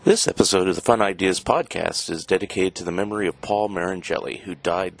This episode of the Fun Ideas Podcast is dedicated to the memory of Paul Marangeli, who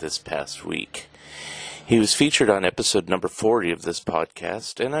died this past week. He was featured on episode number 40 of this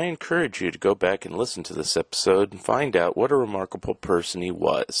podcast, and I encourage you to go back and listen to this episode and find out what a remarkable person he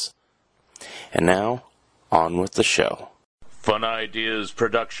was. And now, on with the show. Fun Ideas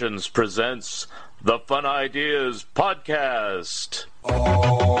Productions presents the Fun Ideas Podcast.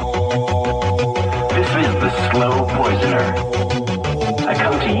 This is the Slow Poisoner. I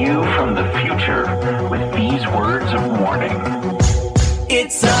come to you from the future with these words of warning.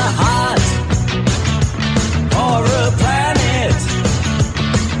 It's a hot horror planet.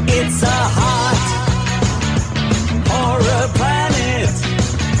 It's a hot horror planet.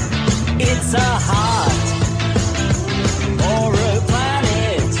 It's a hot horror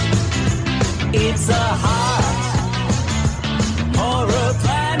planet. It's a hot horror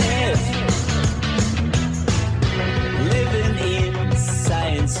planet. Living in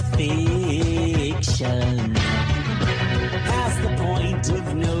science fiction, past the point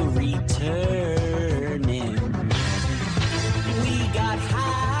of no returning. We got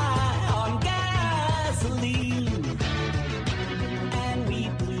high on gasoline, and we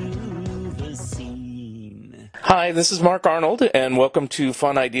blew the scene. Hi, this is Mark Arnold, and welcome to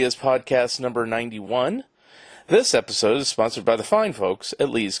Fun Ideas Podcast number 91. This episode is sponsored by the fine folks at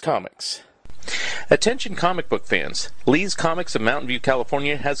Lee's Comics. Attention comic book fans, Lee's Comics of Mountain View,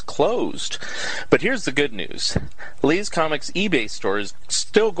 California has closed. But here's the good news. Lee's Comics eBay store is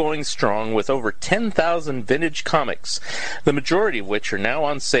still going strong with over 10,000 vintage comics, the majority of which are now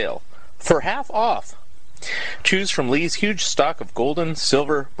on sale for half off. Choose from Lee's huge stock of golden,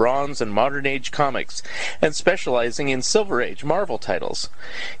 silver, bronze, and modern age comics, and specializing in Silver Age Marvel titles.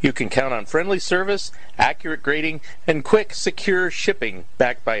 You can count on friendly service, accurate grading, and quick, secure shipping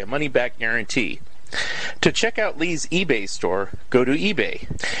backed by a money-back guarantee. To check out Lee's eBay store, go to eBay.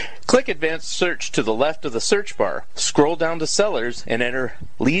 Click Advanced Search to the left of the search bar, scroll down to Sellers, and enter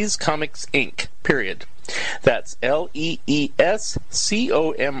Lee's Comics Inc., period. That's LeesComics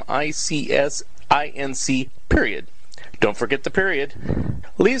period. Don't forget the period.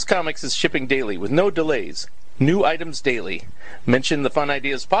 Lee's Comics is shipping daily with no delays. New items daily. Mention the Fun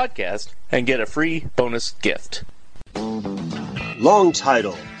Ideas Podcast and get a free bonus gift. Long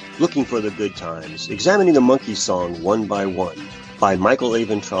title, Looking for the Good Times, Examining the Monkey Song One by One, by Michael A.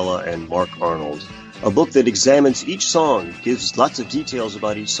 Ventrella and Mark Arnold. A book that examines each song, gives lots of details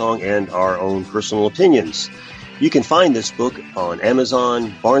about each song, and our own personal opinions. You can find this book on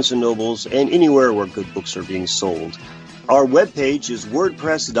Amazon, Barnes & Nobles, and anywhere where good books are being sold. Our webpage is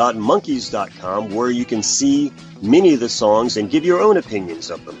wordpress.monkeys.com, where you can see many of the songs and give your own opinions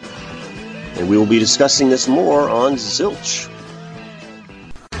of them. And we will be discussing this more on Zilch.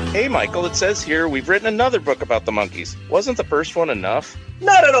 Hey Michael, it says here we've written another book about the Monkees. Wasn't the first one enough?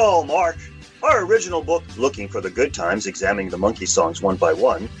 Not at all, Mark. Our original book, Looking for the Good Times, Examining the Monkey Songs One by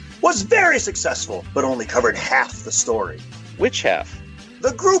One, was very successful, but only covered half the story. Which half?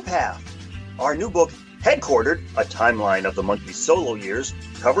 The group half. Our new book, Headquartered, A Timeline of the Monkees' Solo Years,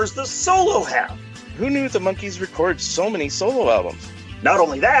 covers the solo half. Who knew the Monkees recorded so many solo albums? Not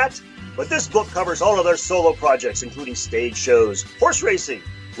only that, but this book covers all of their solo projects, including stage shows, horse racing,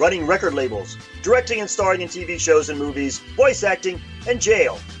 running record labels, directing and starring in TV shows and movies, voice acting, and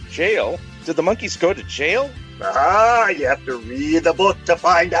jail. Jail? Did the Monkees go to jail? You have to read the book to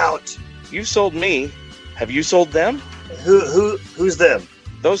find out. You sold me. Have you sold them? Who's them?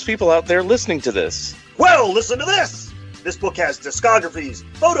 Those people out there listening to this. Well, listen to this. This book has discographies,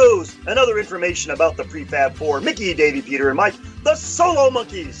 photos, and other information about the Prefab Four, Mickey, Davey, Peter, and Mike, the Solo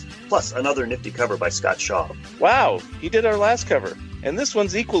Monkees, plus another nifty cover by Scott Shaw. Wow, he did our last cover. And this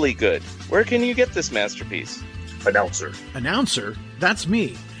one's equally good. Where can you get this masterpiece? Announcer? That's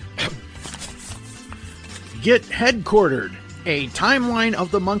me. Get Headquartered, a timeline of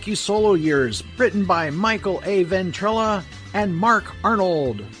the Monkey solo years, written by Michael A. Ventrella and Mark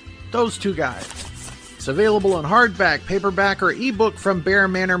Arnold. Those two guys. It's available in hardback, paperback, or ebook from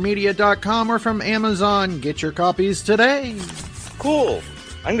BearManorMedia.com or from Amazon. Get your copies today. Cool.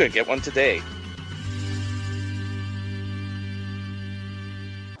 I'm going to get one today.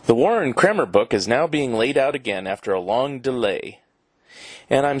 The Warren Kremer book is now being laid out again after a long delay.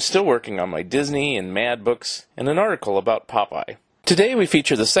 And I'm still working on my Disney and Mad books and an article about Popeye. Today we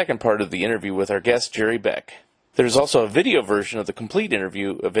feature the second part of the interview with our guest Jerry Beck. There's also a video version of the complete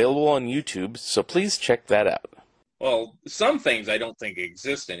interview available on YouTube, so please check that out. Well, some things I don't think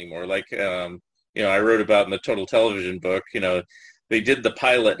exist anymore. Like, I wrote about in the Total Television book, they did the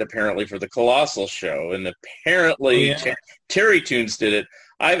pilot apparently for the Colossal show, and apparently Terry Toons did it.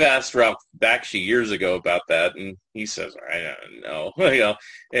 I've asked Ralph Bakshi years ago about that, and he says, I don't know. You know,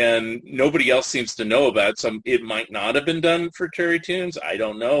 and nobody else seems to know about it. So it might not have been done for Terry Toons. I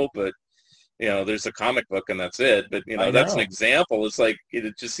don't know, but you know, there's a comic book and that's it. But you know, that's an example. It's like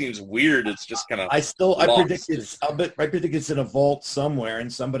it just seems weird. It's just kind of. I predict it's in a vault somewhere,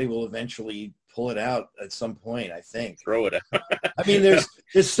 and somebody will eventually pull it out at some point. I think. Throw it out. I mean, there's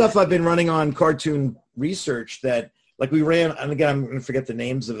stuff I've been running on Cartoon Research that, like, we ran, and again, I'm going to forget the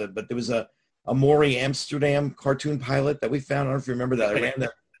names of it, but there was a Maury Amsterdam cartoon pilot that we found. I don't know if you remember that. I ran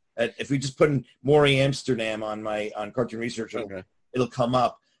that. If we just put in Maury Amsterdam on Cartoon Research, it'll come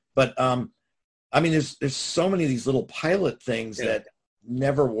up. But I mean, there's so many of these little pilot things that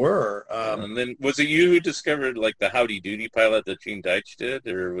never were. And then was it you who discovered like the Howdy Doody pilot that Gene Deitch did,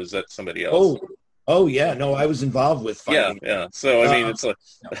 or was that somebody else? Oh yeah, no, I was involved with finding it. Yeah. So I mean, it's like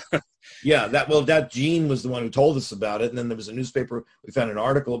that Gene was the one who told us about it, and then there was a newspaper. We found an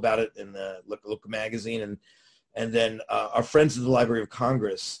article about it in the local magazine, and then our friends at the Library of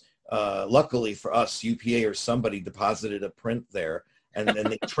Congress, luckily for us, UPA or somebody deposited a print there. And then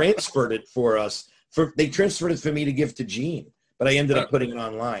they transferred it for us. They transferred it for me to give to Gene, but I ended up putting it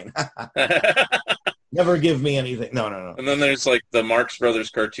online. Never give me anything. No. And then there's like the Marx Brothers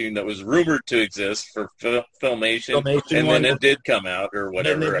cartoon that was rumored to exist for Filmation, and then it did come out or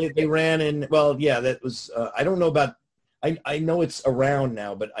whatever. They ran in. Well, yeah, that was. I don't know about. I know it's around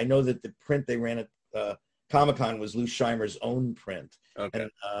now, but I know that the print they ran at Comic-Con was Lou Scheimer's own print. Okay.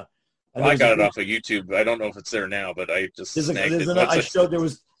 And, I got it off of YouTube. I don't know if it's there now, but I just snagged it. I showed there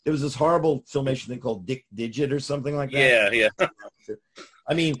was this horrible Filmation thing called Dick Digit or something like that. Yeah.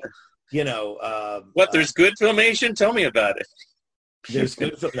 I mean, you know. There's good Filmation? Tell me about it. There's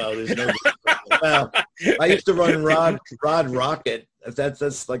good. No, there's no. Well, I used to run Rod Rocket.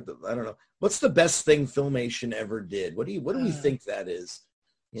 That's like I don't know. What's the best thing Filmation ever did? What do we think that is?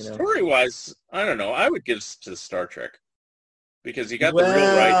 You know, story wise, I don't know. I would give to Star Trek because you got the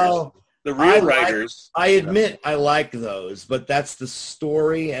real writers. The real writers. I admit I like those, but that's the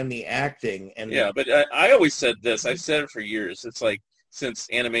story and the acting. And yeah, but I always said this. I've said it for years. It's like since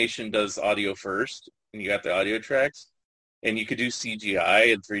animation does audio first, and you got the audio tracks, and you could do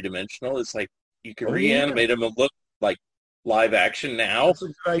CGI and 3-dimensional. It's like you could reanimate them and look like live action now.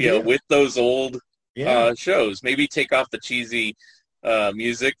 You know, with those old shows. Maybe take off the cheesy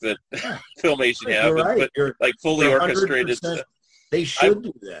music that Filmation have, but like fully orchestrated stuff. They should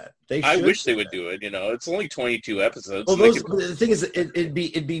do that. I wish they would do it. You know, it's only 22 episodes. Well, the thing is, it'd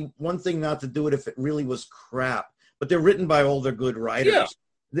be one thing not to do it if it really was crap. But they're written by all their good writers.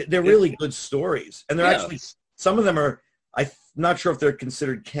 Yeah. They're really good stories, and they're actually some of them are. I'm not sure if they're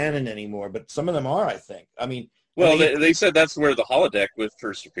considered canon anymore, but some of them are. I think. I mean, well, they said that's where the holodeck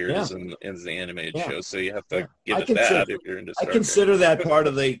first appeared as the animated show. So you have to give it that if you're into Star Trek. I consider that part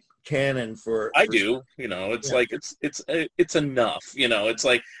of the canon for I do, you know, it's like it's enough, you know, it's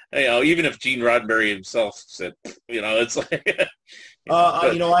like, you know, even if Gene Roddenberry himself said, you know, it's like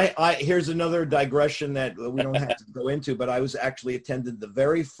you know, I here's another digression that we don't have to go into, but I was actually attended the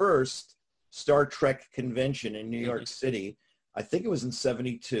very first Star Trek convention in New York City. I think it was in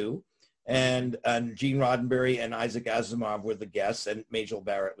 1972, and Gene Roddenberry and Isaac Asimov were the guests, and Majel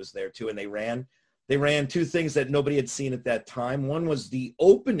Barrett was there too, and they ran two things that nobody had seen at that time. One was the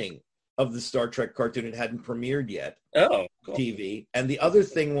opening of the Star Trek cartoon. It hadn't premiered yet. Oh, cool. TV. And the other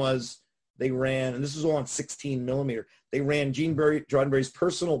thing was they ran, and this was all on 16 millimeter, they ran Gene Roddenberry's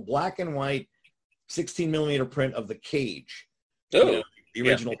personal black and white 16 millimeter print of The Cage. Oh, the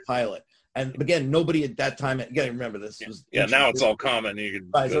original pilot. And again, nobody at that time, you got to remember this. Was now it's all common. You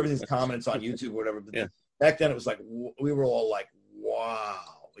can so everything's common. It's on YouTube or whatever. But back then it was like, we were all like, wow.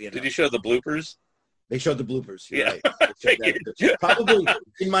 You know? Did you show the bloopers? They showed the bloopers. Right. Probably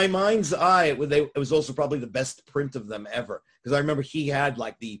in my mind's eye, it was also probably the best print of them ever. Because I remember he had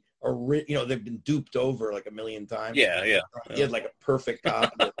like they've been duped over like a million times. Yeah. He had like a perfect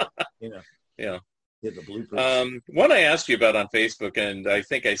copy. You know. Yeah. He had the bloopers. One I asked you about on Facebook, and I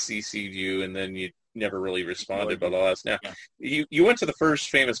think I CC'd you, and then you never really responded. But I'll ask now. Yeah. You went to the first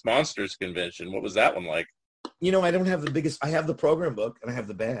Famous Monsters convention. What was that one like? You know, I don't have the biggest. I have the program book and I have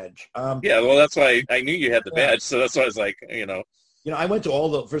the badge. Well, that's why I knew you had the badge, so that's why I was like, you know. You know, I went to all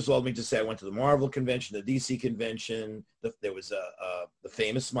the. First of all, let me just say, I went to the Marvel convention, the DC convention. There was the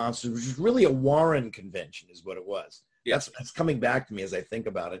Famous Monsters, which is really a Warren convention, is what it was. Yeah. That's coming back to me as I think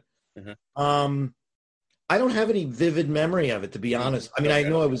about it. Mm-hmm. I don't have any vivid memory of it, to be honest. I mean, I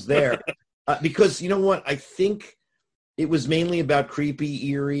know I was there because you know what? I think it was mainly about creepy,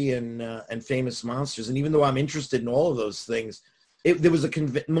 eerie, and famous monsters. And even though I'm interested in all of those things, there was a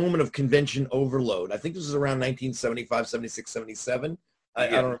moment of convention overload. I think this was around 1975, 76, 77. I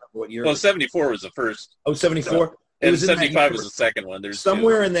don't remember what year. Well, 74 was the first. Oh, 74? And 75 was the second one. There's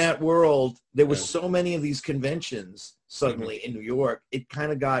somewhere in that world, there was so many of these conventions suddenly in New York, it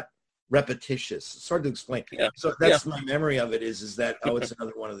kind of got repetitious. It's hard to explain. Yeah. So that's my memory of it is that, it's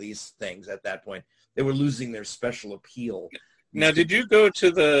another one of these things at that point. They were losing their special appeal. Now, did you go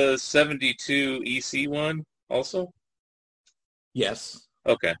to the 72 EC one also? Yes.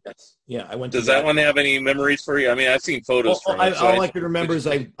 Okay. Yes. Yeah, I went. Does that one have any memories for you? I mean, I've seen photos from it. All I can remember is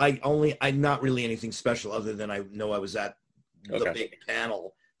I'm not really anything special other than I know I was at the big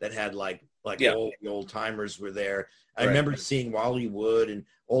panel that had like all the old timers were there. I remember seeing Wally Wood and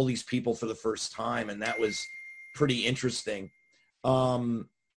all these people for the first time, and that was pretty interesting. I don't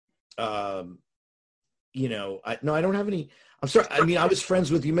have any. I'm sorry. I mean, I was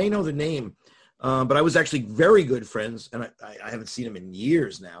friends with. You may know the name. But I was actually very good friends, and I haven't seen him in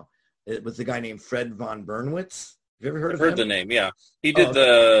years now, with the guy named Fred von Bernwitz. Have you ever heard of him? I've heard the name, yeah. He did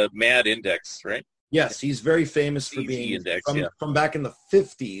the Mad Index, right? Yes, he's very famous for being Index, from back in the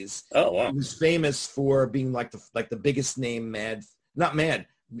 50s. Oh, wow. He was famous for being like the biggest name EC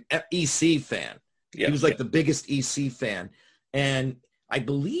fan. Yeah, he was like the biggest EC fan. And I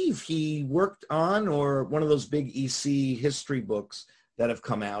believe he worked on or one of those big EC history books that have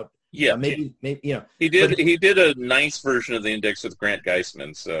come out. Yeah, maybe he did a nice version of the index with Grant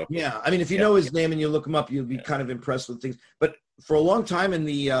Geisman. So yeah, I mean, if you know his name and you look him up, you'll be kind of impressed with things. But for a long time in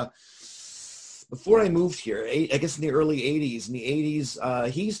the before I moved here, I guess in the early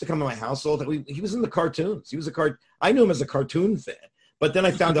 '80s, he used to come to my household. He was in the cartoons. He was I knew him as a cartoon fan, but then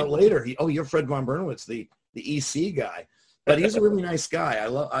I found out later you're Fred von Bernwitz, the EC guy. But he's a really nice guy.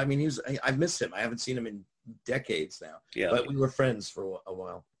 I've missed him. I haven't seen him in decades now. Yeah, but we were friends for a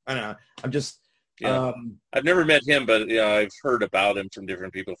while. I don't know. I'm just. I've never met him, but I've heard about him from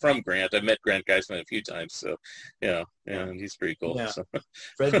different people. From Grant, I've met Grant Geisman a few times, so he's pretty cool. Yeah. So.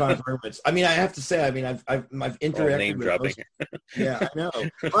 Fred von Bernwitz. I mean, I have to say, I've interacted name with dropping. Yeah, I know.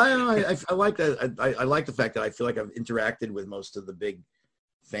 I like that. I like the fact that I feel like I've interacted with most of the big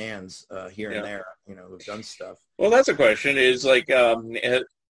fans here and there, who've done stuff. Well, that's a question. Is like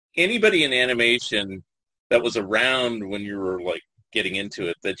anybody in animation that was around when you were like getting into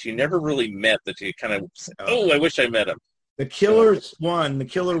it that you never really met, that you kind of I wish I met him. The killer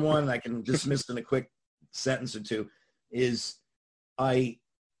one I can dismiss in a quick sentence or two is let me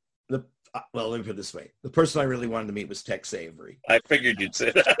put it this way. The person I really wanted to meet was Tex Avery. I figured you'd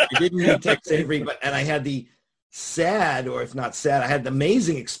say that. I didn't meet Tex Avery, and I had the sad, or if not sad, I had the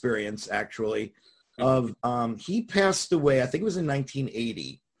amazing experience actually of he passed away, I think it was in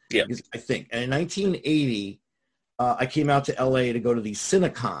 1980. Yeah. I think. And in 1980, I came out to LA to go to the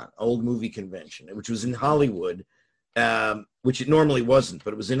Cinecon, old movie convention, which was in Hollywood, which it normally wasn't,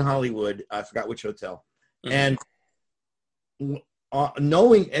 but it was in Hollywood. I forgot which hotel. Mm-hmm.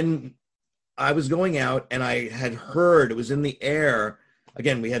 And I was going out, and I had heard, it was in the air.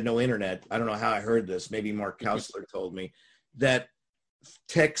 Again, we had no internet. I don't know how I heard this. Maybe Mark Kausler told me that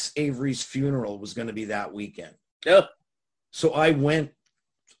Tex Avery's funeral was going to be that weekend. Yeah. So I went.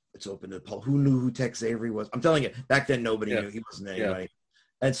 It's open to the public. Who knew who Tex Avery was? I'm telling you, back then nobody knew. He wasn't anybody.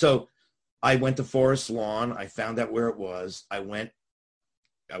 Yeah. And so I went to Forest Lawn. I found out where it was. I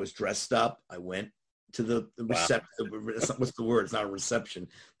was dressed up. I went to the reception. What's the word? It's not a reception,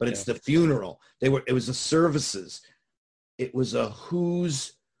 but it's the funeral. It was the services. It was a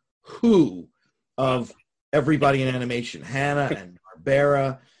who's who of everybody in animation. Hanna and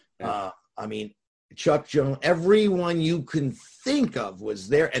Barbera. Chuck Jones, everyone you can think of was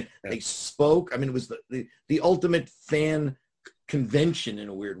there, and they spoke. I mean, it was the ultimate fan convention in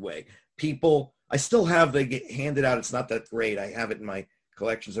a weird way. People, I still have, they get handed out. It's not that great. I have it in my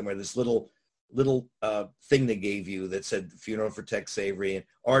collection somewhere. This little thing they gave you that said "Funeral for Tex Avery," and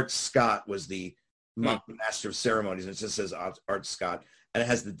Art Scott was the master of ceremonies. And it just says Art Scott, and it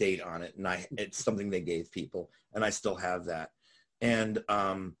has the date on it. And it's something they gave people, and I still have that. And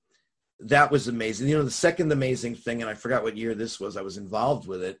that was amazing. The second amazing thing, and I forgot what year this was, I was involved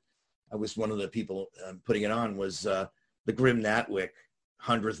with it. I was one of the people putting it on, was the Grim Natwick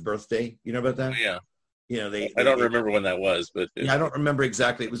 100th birthday. You know about that? Yeah. I don't remember when that was, but I don't remember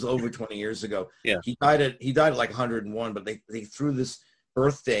exactly. It was over 20 years ago. Yeah. He died at like 101, but they threw this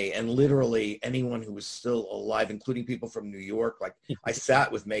birthday, and literally anyone who was still alive, including people from New York, like I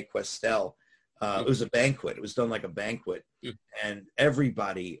sat with Mae Questel. It was a banquet. It was done like a banquet. And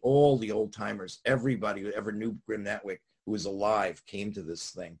everybody, all the old timers, everybody who ever knew Grim Natwick who was alive came to this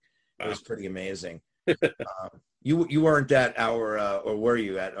thing. It was pretty amazing. You weren't at our, or were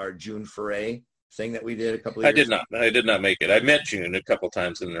you at our June Foray thing that we did a couple of years ago? I did not make it. I met June a couple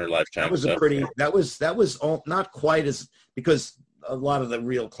times in her lifetime. That was that was all, not quite as, because a lot of the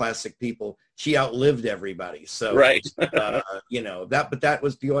real classic people, she outlived everybody. So, Right. but that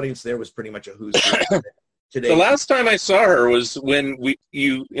was, the audience there was pretty much a who's who. Today, The last time I saw her was when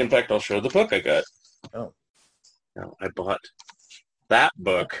in fact, I'll show the book I got. Oh. No, I bought that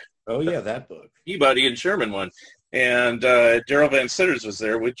book. Oh, yeah, that book. Peabody and Sherman one. And Daryl Van Sitters was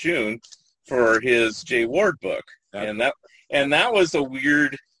there with June for his Jay Ward book. And that was a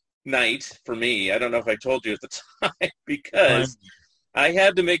weird night for me. I don't know if I told you at the time, because I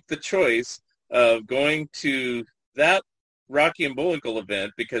had to make the choice of going to that Rocky and Bullwinkle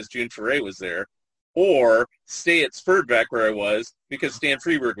event because June Foray was there, or stay at Spurtback where I was because Stan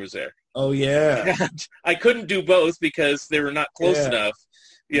Freberg was there. Oh, yeah. And I couldn't do both because they were not close enough,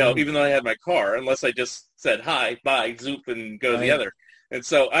 even though I had my car, unless I just said, hi, bye, zoop, and go to the other. And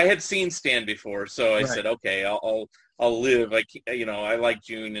so I had seen Stan before, so I said, okay, I'll live. I like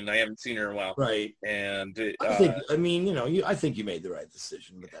June, and I haven't seen her in a while. Right. And I think you made the right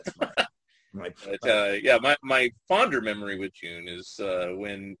decision, but that's my fonder memory with June is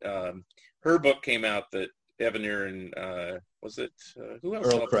when her book came out that Evanier and who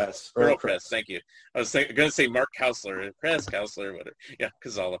else? Earl Kress. Thank you. I was going to say Mark Kausler, whatever. Yeah,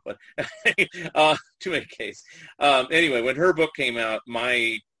 Cazala, but too many cases. Anyway, when her book came out,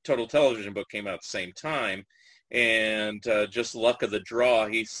 my Total Television book came out at the same time, and just luck of the draw,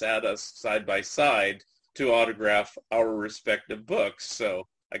 he sat us side by side to autograph our respective books. So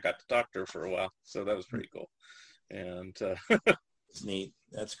I got to talk to her for a while. So that was pretty cool. And it's neat.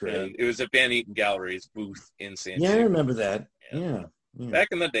 That's great. And it was at Van Eaton Gallery's booth in San Diego. Yeah, I remember that. Yeah. Back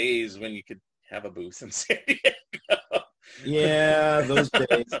in the days when you could have a booth in San Diego. Yeah, those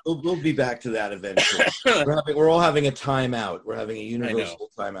days. We'll be back to that eventually. We're all having a timeout. We're having a universal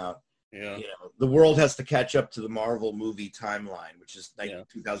timeout. Yeah. The world has to catch up to the Marvel movie timeline, which is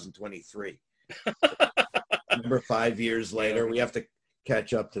 2023. Remember, 5 years later, we have to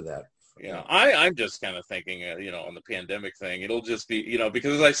catch up to that. Yeah, I'm just kind of thinking, on the pandemic thing, it'll just be,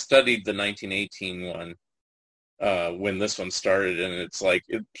 because I studied the 1918 one when this one started, and it's like,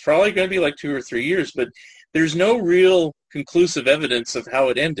 it's probably going to be like 2 or 3 years, but there's no real conclusive evidence of how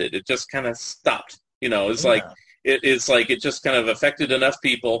it ended. It just kind of stopped. It's like, it's like it just kind of affected enough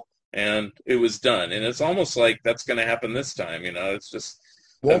people, and it was done. And it's almost like that's going to happen this time. It's just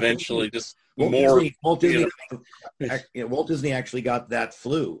eventually just more. Walt Disney actually got that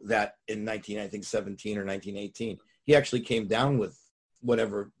flu that in 1917 or 1918. He actually came down with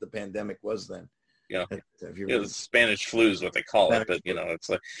whatever the pandemic was then. Yeah, the Spanish flu is what they call it. But it's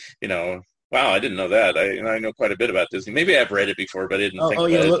like, wow, I didn't know that. I know quite a bit about Disney. Maybe I've read it before, but I didn't think.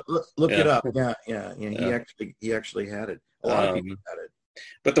 Look it up. Yeah. He actually had it. A lot of people had it.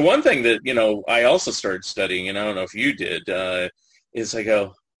 But the one thing that I also started studying, and I don't know if you did, is I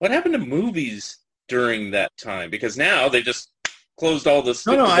go, what happened to movies during that time? Because now they just closed all this.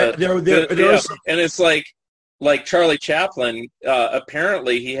 And it's like Charlie Chaplin.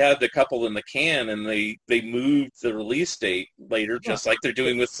 Apparently, he had a couple in the can, and they moved the release date later, just like they're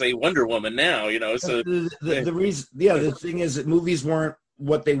doing with, say, Wonder Woman now. So the reason, the thing is that movies weren't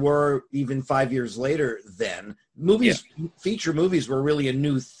what they were even 5 years later. Then feature movies were really a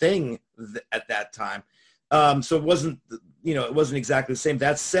new thing at that time. So it wasn't. It wasn't exactly the same.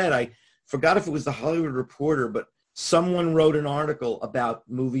 That said, I forgot if it was the Hollywood Reporter, but someone wrote an article about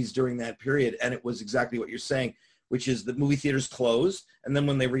movies during that period, and it was exactly what you're saying, which is the movie theaters closed, and then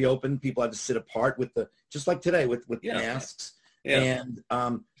when they reopened, people had to sit apart just like today with masks. Yeah.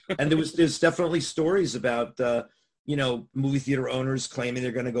 And there's definitely stories about movie theater owners claiming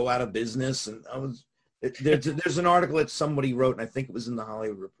they're going to go out of business, and there's an article that somebody wrote, and I think it was in the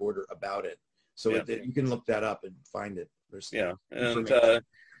Hollywood Reporter about it. So you can look that up and find it. And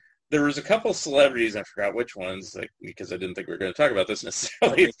there was a couple celebrities, I forgot which ones, because I didn't think we were going to talk about this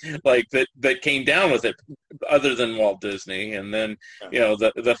necessarily, that came down with it, other than Walt Disney. And then,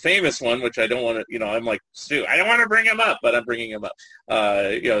 the famous one, which I don't want to, I'm like, Stu, I don't want to bring him up, but I'm bringing him up.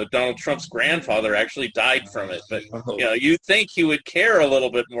 Donald Trump's grandfather actually died from it, but you'd think he would care a little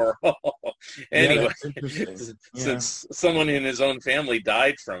bit more. Anyway, since someone in his own family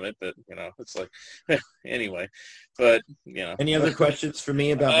died from it, but it's like, anyway. But any other questions for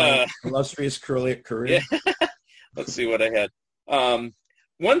me about my illustrious career? Yeah. Let's see what I had.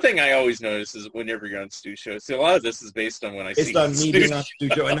 One thing I always notice is whenever you're on Stu show, a lot of this is based on when I see. It's on me being on Stu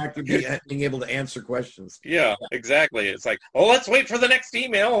show and actually being able to answer questions. Yeah, exactly. It's like, let's wait for the next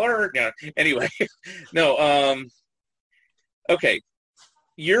email, or anyway. No. Okay,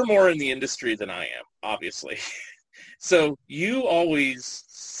 you're more in the industry than I am, obviously. So you always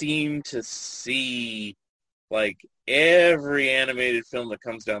seem to see every animated film that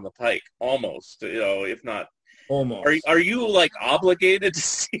comes down the pike, almost, if not. Almost. Are you like obligated to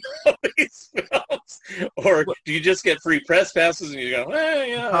see all these films, or do you just get free press passes and you go,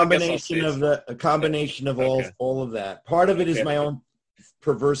 yeah, A combination of all of that. Part of it is my own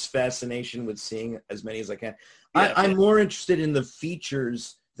perverse fascination with seeing as many as I can. Yeah. I'm more interested in the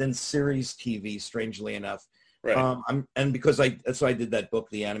features than series TV, strangely enough. Right. That's why I did that book,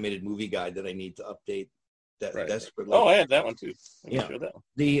 The Animated Movie Guide, that I need to update desperately. Oh, I had that one too. Yeah. Show that one.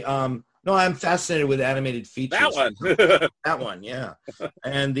 The no, I'm fascinated with animated features. That one. That one, yeah.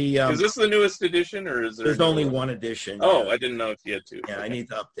 And the is this the newest edition, or is there? There's only one edition. Oh, yeah. I didn't know if you had two. Yeah, I need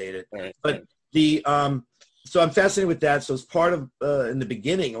to update it. Right. But the so I'm fascinated with that. So it's part of in the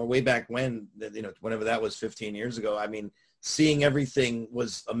beginning, or way back when, whenever that was 15 years ago. I mean, seeing everything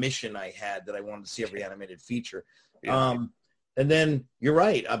was a mission I had, that I wanted to see every animated feature. Yeah. And then you're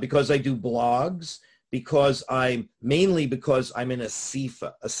right, because I do blogs, because I'm in a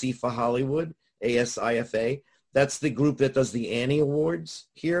ASIFA Hollywood, ASIFA. That's the group that does the Annie Awards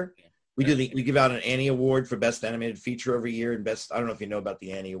here. We give out an Annie Award for Best Animated Feature every year, and I don't know if you know about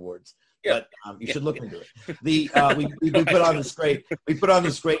the Annie Awards. Yeah. But you should look into it. We put on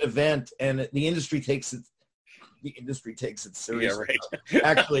this great event, and the industry takes it seriously. Yeah, right.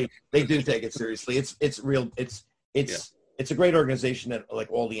 Actually, they do take it seriously. It's real. It's a great organization that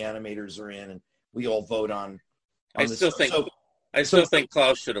like all the animators are in, and we all vote on I still think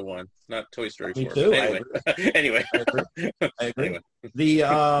Klaus should have won, not Toy Story 4. Me too. Anyway. I agree. Anyway.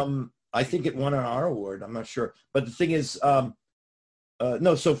 I think it won an R award. I'm not sure, but the thing is, no.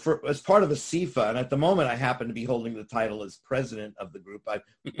 So as part of ASIFA, and at the moment I happen to be holding the title as president of the group. I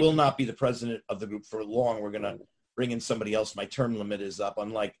will not be the president of the group for long. We're going to bring in somebody else. My term limit is up.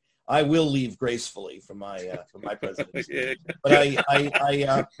 Unlike I will leave gracefully from my presidency. But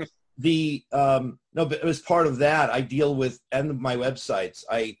but as part of that, I deal with, and my websites,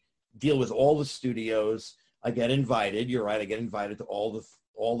 I deal with all the studios. I get invited. You're right. I get invited to all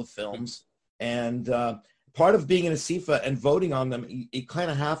the films, and part of being in ASIFA and voting on them, you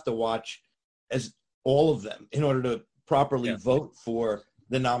kind of have to watch as all of them in order to properly vote for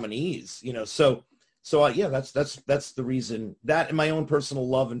the nominees. So that's the reason, that and my own personal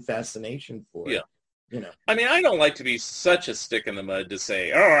love and fascination for it. I mean, I don't like to be such a stick in the mud to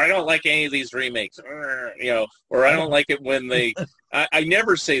say, oh, I don't like any of these remakes, or I don't like it when they, I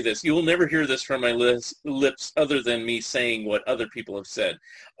never say this. You will never hear this from my lips other than me saying what other people have said.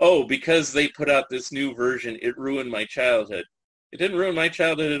 Oh, because they put out this new version, it ruined my childhood. It didn't ruin my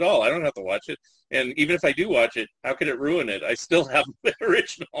childhood at all. I don't have to watch it. And even if I do watch it, how could it ruin it? I still have the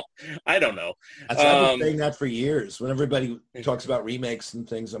original. I don't know. I've been saying that for years. When everybody talks about remakes and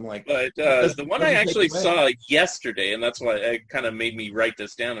things, I'm like... But the one I actually saw yesterday, and that's why it kind of made me write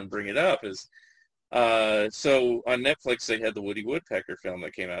this down and bring it up, is so on Netflix they had the Woody Woodpecker film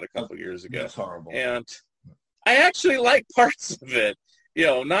that came out a couple years ago. That's horrible. And I actually like parts of it.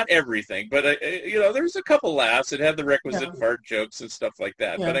 Not everything, but there's a couple laughs. It had the requisite fart jokes and stuff like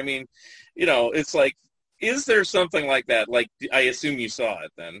that. Yeah. But I mean, it's like, is there something like that? Like, I assume you saw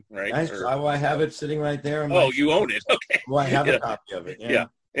it then, right? I have it sitting right there. You own it. Okay. Well, I have a copy of it. Yeah.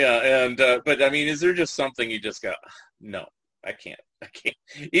 And but I mean, is there just something you just go, no, I can't.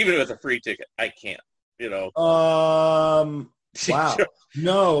 Even with a free ticket, I can't. Wow.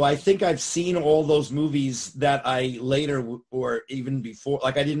 No, I think I've seen all those movies that I later, or even before,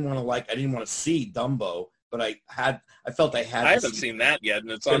 like I didn't want to see Dumbo, but I felt I had. I haven't seen that yet,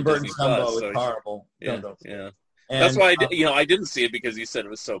 and it's on Disney Dumbo Plus. is horrible. Yeah. And, that's why I didn't see it, because you said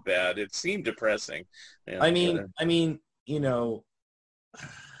it was so bad. It seemed depressing. I mean, all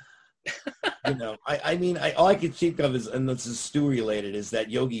I could think of is, and this is Stu related, is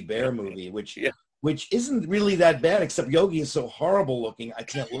that Yogi Bear movie, which isn't really that bad, except Yogi is so horrible looking, I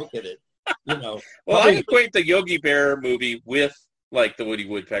can't look at it. Well, I equate the Yogi Bear movie with like the Woody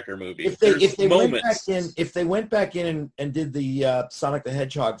Woodpecker movie. If they went back in and did the Sonic the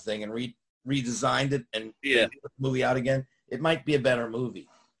Hedgehog thing and redesigned it and put the movie out again, it might be a better movie.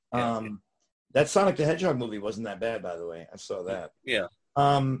 That Sonic the Hedgehog movie wasn't that bad, by the way. I saw that. Yeah.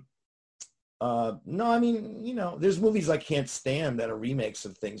 No, I mean, there's movies I can't stand that are remakes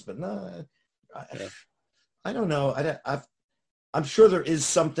of things, but no. I don't know. I'm sure there is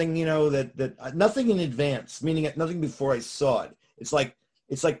something, that nothing in advance, meaning nothing before I saw it. It's like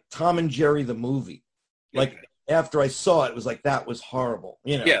Tom and Jerry the movie. Like after I saw it was like, that was horrible.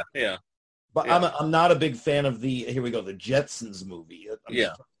 Yeah. But I'm not a big fan of the Jetsons movie.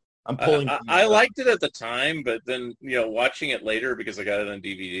 I'm pulling. I liked it at the time, but then watching it later because I got it on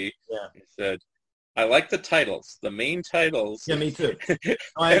DVD. I said, I like the titles, the main titles. Yeah, me too.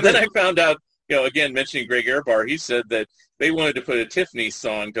 And then I found out. Again, mentioning Greg Ehrbar, he said that they wanted to put a Tiffany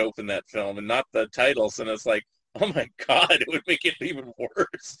song to open that film and not the titles. And it's like, Oh my God, it would make it even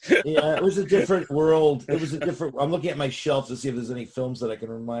worse. Yeah, it was a different world. It was a different. I'm looking at my shelf to see if there's any films that I can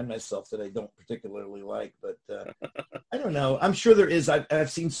remind myself that I don't particularly like. But I don't know. I'm sure there is. I've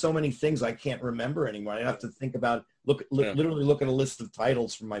seen so many things I can't remember anymore. I have to think about literally look at a list of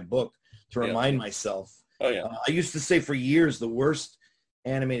titles from my book to remind myself. Oh yeah. I used to say for years the worst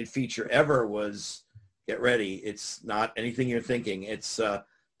animated feature ever was, get ready, it's not anything you're thinking. It's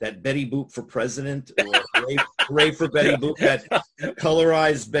that Betty Boop for President, or Hooray for Betty Boop, that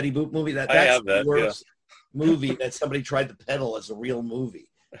colorized Betty Boop movie. That's the worst movie that somebody tried to peddle as a real movie.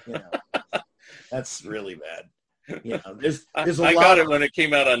 You know, that's really bad. You know, there's a lot. I got it when it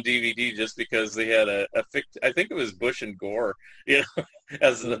came out on DVD just because they had I think it was Bush and Gore, you know,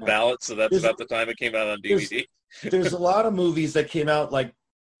 as the ballot. So that's about the time it came out on DVD. There's a lot of movies that came out like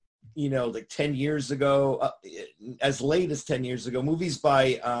 10 years ago, as late as 10 years ago, movies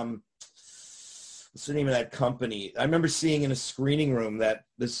by, what's the name of that company? I remember seeing in a screening room that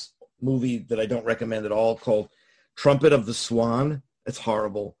this movie that I don't recommend at all called Trumpet of the Swan. It's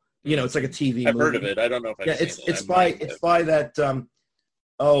horrible. You know, it's like a TV movie. I've heard of it. I don't know if I've seen it. It's by that,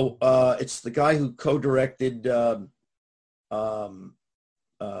 it's the guy who co-directed,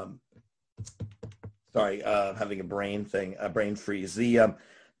 having a brain freeze.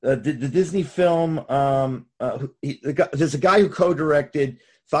 The Disney film, there's a guy who co-directed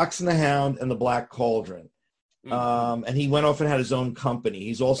Fox and the Hound and The Black Cauldron. And he went off and had his own company.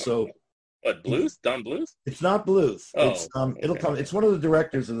 He's also... What, Bluth? Don Bluth? It's not Bluth. It's, it'll come. It's one of the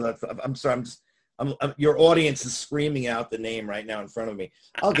directors of that. I'm sorry. Your audience is screaming out the name right now in front of me.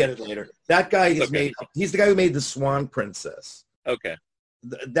 I'll get it later. That guy he's the guy who made The Swan Princess. Okay.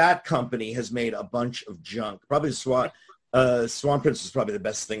 That company has made a bunch of junk. Probably Swan Princess is probably the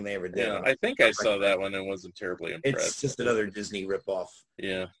best thing they ever did. Yeah, I think I saw that one and wasn't terribly impressed. It's just another Disney ripoff.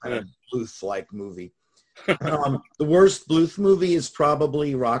 Yeah. Bluth-like movie. The worst Bluth movie is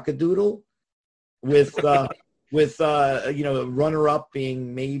probably Rock-a-Doodle, with runner-up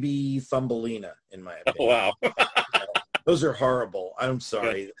being maybe Thumbelina, in my opinion. Oh, wow. Those are horrible. I'm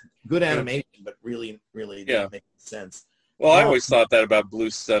sorry. Good animation, but really didn't make sense. Well, I always thought that about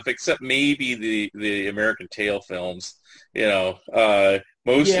Bluth stuff, except maybe the American Tail films. You know,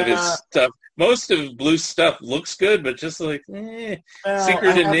 most of his stuff, most of Bluth's stuff looks good, but just like Secret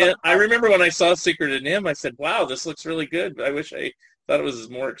of NIMH. I remember when I saw Secret of NIMH, I said, "Wow, this looks really good." But I wish I thought it was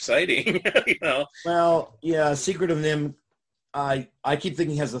more exciting. You know. Well, yeah, Secret of NIMH. I keep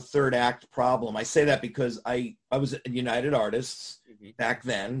thinking has a third act problem. I say that because I was at United Artists back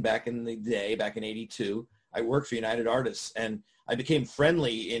then, back in the day, back in '82. I worked for United Artists, and I became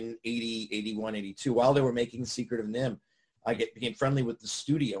friendly in 80, 81, 82. While they were making Secret of NIMH, I became friendly with the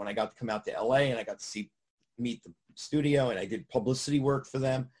studio, and I got to come out to LA, and I got to meet the studio, and I did publicity work for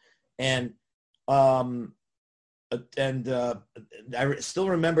them. And I still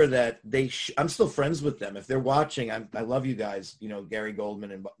remember that I'm still friends with them. If they're watching, I love you guys, you know, Gary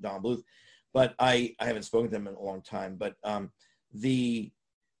Goldman and Don Bluth, but I haven't spoken to them in a long time. But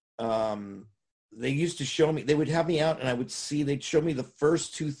they used to show me, they would have me out and they'd show me the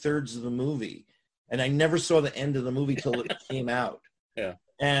first 2/3 of the movie. And I never saw the end of the movie till it came out. Yeah.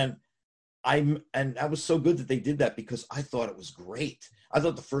 And I was so good that they did that because I thought it was great. I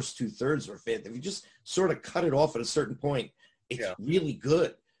thought the first 2/3 were fantastic. If you just sort of cut it off at a certain point, it's really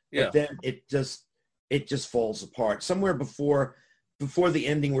good. Yeah. But then it just falls apart. Somewhere before the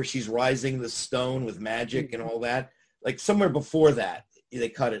ending where she's rising the stone with magic and all that, like somewhere before that, they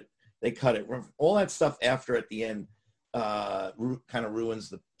cut it. All that stuff after at the end kind of ruins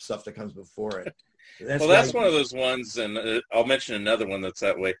the stuff that comes before it. That's one of those ones, and I'll mention another one that's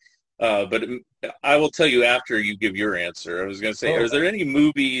that way. But I will tell you after you give your answer. I was going to say, are there any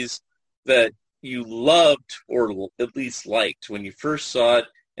movies that you loved or at least liked when you first saw it,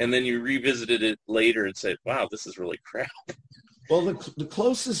 and then you revisited it later and said, wow, this is really crap? Well, the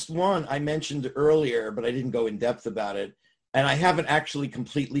closest one I mentioned earlier, but I didn't go in depth about it, and I haven't actually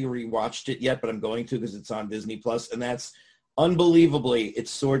completely rewatched it yet, but I'm going to because it's on Disney Plus, and that's unbelievably,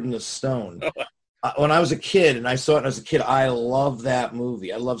 it's Sword in the Stone. When I was a kid and I saw it as a kid, I loved that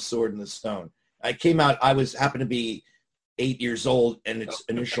movie. I love Sword in the Stone. I came out, happened to be 8 years old in its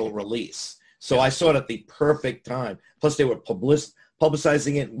initial release. So I saw it at the perfect time. Plus they were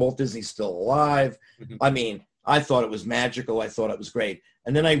publicizing it. Walt Disney's still alive. I mean, I thought it was magical. I thought it was great.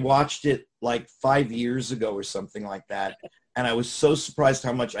 And then I watched it like 5 years ago or something like that. And I was so surprised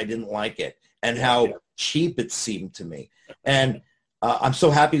how much I didn't like it and how cheap it seemed to me. And I'm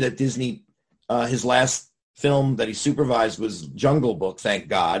so happy that Disney, his last film that he supervised was Jungle Book, thank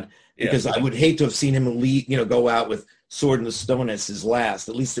God, because I would hate to have seen him go out with Sword in the Stone as his last.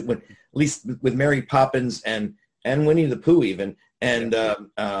 At least with Mary Poppins and and Winnie the Pooh even, and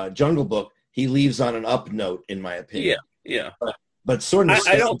Jungle Book, he leaves on an up note, in my opinion. Yeah. But Sword and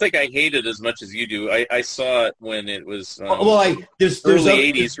I don't think I hate it as much as you do. I saw it when it was there's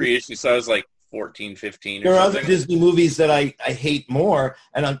early 80s reissue, so I was like 14, 15 or There are something. other Disney movies that I hate more,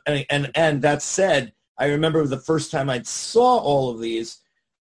 and that said, I remember the first time I saw all of these,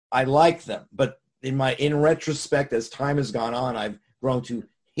 I liked them. But in retrospect, as time has gone on, I've grown to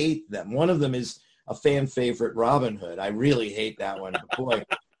hate them. One of them is a fan favorite, Robin Hood. I really hate that one. But boy,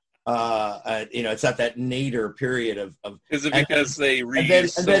 it's at that nadir period of. Is it because they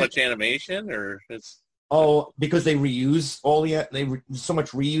reuse so much animation, or it's? Oh, because they reuse so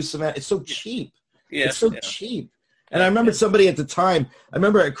much reuse of that. It's so cheap. Yeah, it's so cheap. And I remember somebody at the time. I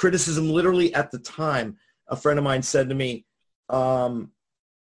remember a criticism literally at the time. A friend of mine said to me, like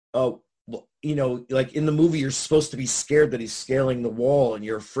in the movie, you're supposed to be scared that he's scaling the wall, and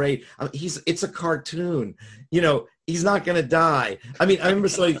you're afraid. It's a cartoon. He's not going to die. I mean, I remember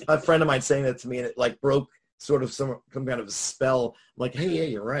a friend of mine saying that to me, and it like broke sort of some kind of a spell. I'm like, hey, yeah,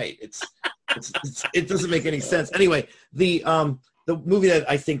 you're right. It doesn't make any sense. Anyway, the movie that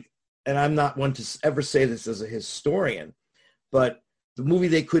I think, and I'm not one to ever say this as a historian, but the movie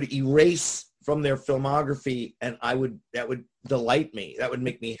they could erase from their filmography, and that would delight me. That would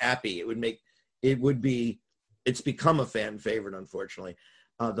make me happy. It's become a fan favorite, unfortunately.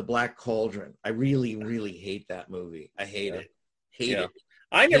 The Black Cauldron. I really, really hate that movie. I hate it. Hate it.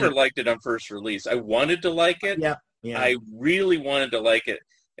 I never liked it on first release. I wanted to like it. Yeah. I really wanted to like it.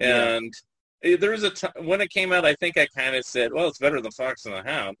 And there was when it came out, I think I kind of said, well, it's better than Fox and the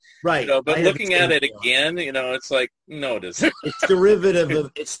Hound. Right. But looking at it again, it's like, no, it isn't.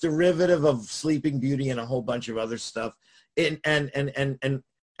 It's derivative of Sleeping Beauty and a whole bunch of other stuff. You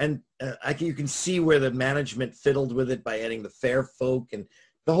can see where the management fiddled with it by adding the fair folk, and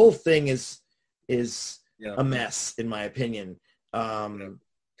the whole thing is a mess, in my opinion. And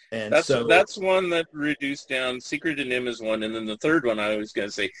that's one that reduced down. Secret of NIMH is one, and then the third one I was going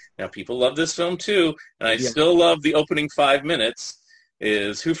to say, now people love this film too, and I still love the opening 5 minutes,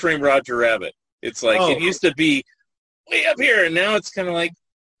 is Who Framed Roger Rabbit. It's like, it used to be way up here, and now it's kind of like,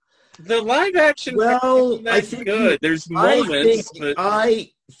 the live action I think good. There's moments. I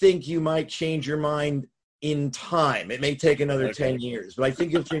think you might change your mind in time. It may take another 10 years, but I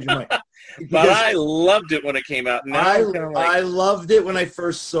think you'll change your mind. But I loved it when it came out. Now I loved it when I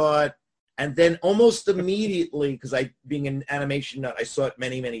first saw it, and then almost immediately, because being an animation nut, I saw it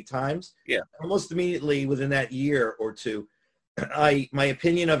many, many times. Yeah. Almost immediately within that year or two, my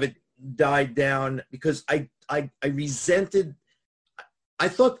opinion of it died down because I resented. I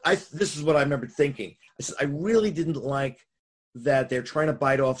thought this is what I remember thinking. I said I really didn't like that they're trying to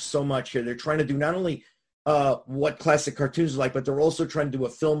bite off so much here. They're trying to do not only what classic cartoons are like, but they're also trying to do a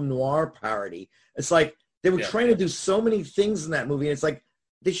film noir parody. It's like they were trying to do so many things in that movie. And it's like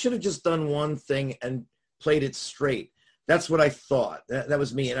they should have just done one thing and played it straight. That's what I thought. That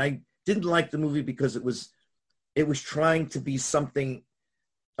was me. And I didn't like the movie because it was trying to be something.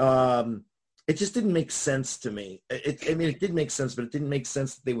 It just didn't make sense to me. It did make sense, but it didn't make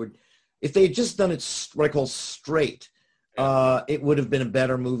sense that if they had just done it what I call straight, it would have been a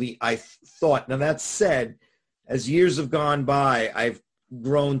better movie, I thought. Now, that said, as years have gone by, I've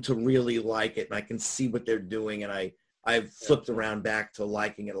grown to really like it, and I can see what they're doing, and I've flipped around back to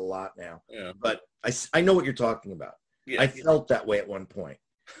liking it a lot now. Yeah. But I know what you're talking about. I felt that way at one point.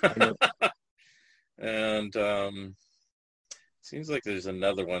 And seems like there's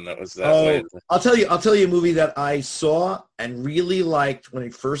another one that was that way. I'll tell you a movie that I saw and really liked when I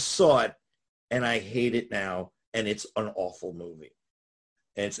first saw it, and I hate it now, and it's an awful movie.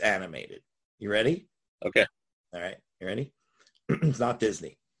 And it's animated. You ready? Okay. All right. You ready? It's not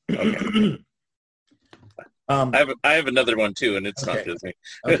Disney. Okay. I have another one too, and it's not Disney.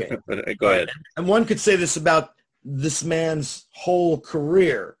 Okay. But go ahead. And one could say this about this man's whole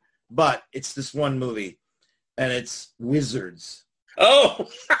career, but it's this one movie, and it's Wizards. Oh!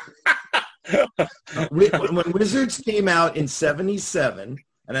 When Wizards came out in 1977,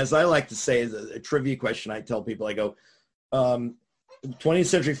 and as I like to say, a trivia question I tell people, I go, 20th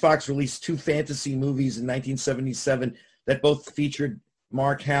Century Fox released 2 fantasy movies in 1977 that both featured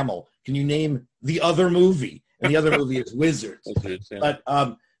Mark Hamill. Can you name the other movie? And the other movie is Wizards. But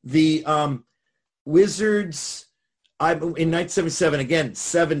the Wizards, in 1977, again,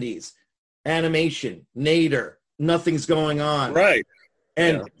 70s, animation, nadir, nothing's going on. Right.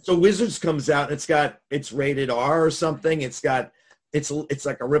 And so Wizards comes out, and it's rated R or something. It's like a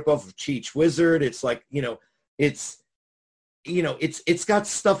ripoff of Cheech Wizard. It's like, it's got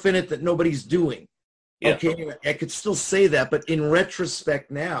stuff in it that nobody's doing. Yeah. Okay, I could still say that, but in retrospect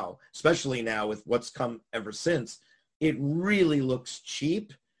now, especially now with what's come ever since, it really looks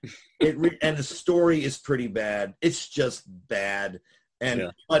cheap. And the story is pretty bad. It's just bad.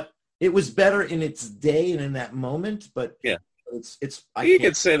 But it was better in its day and in that moment. But yeah, it's. You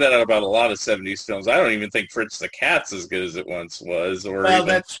could say that about a lot of 70s films. I don't even think Fritz the Cat's as good as it once was. Or well,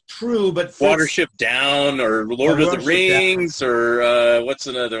 that's true, but Watership Down, or Lord of the Rings, or what's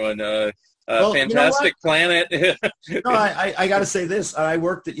another one? Fantastic Planet. No, I got to say this. I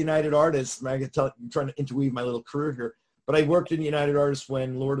worked at United Artists. I'm trying to interweave my little career here. But I worked in United Artists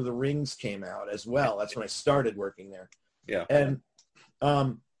when Lord of the Rings came out as well. That's when I started working there. Yeah. And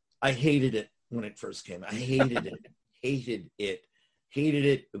I hated it when it first came out. I hated it. Hated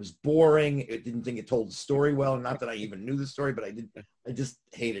it. It was boring. I didn't think it told the story well. Not that I even knew the story, but I just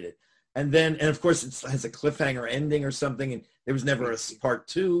hated it. And of course, it has a cliffhanger ending or something, and there was never a part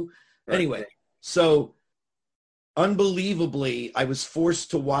 2. Right. Anyway, so unbelievably, I was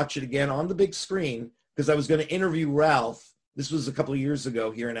forced to watch it again on the big screen because I was going to interview Ralph. This was a couple of years ago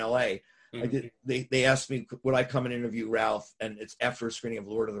here in L.A. Mm-hmm. They asked me, would I come and interview Ralph? And it's after a screening of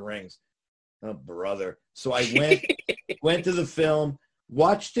Lord of the Rings. Oh, brother. So I went to the film,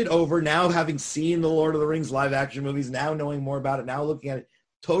 watched it over, now having seen the Lord of the Rings live action movies, now knowing more about it, now looking at it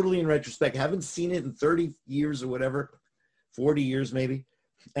totally in retrospect. Haven't seen it in 30 years or whatever, 40 years maybe.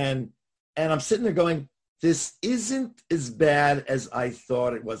 And I'm sitting there going, this isn't as bad as I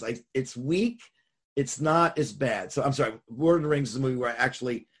thought it was. It's weak. It's not as bad. So I'm sorry, Lord of the Rings is a movie where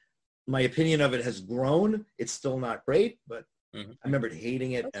my opinion of it has grown. It's still not great, but I remember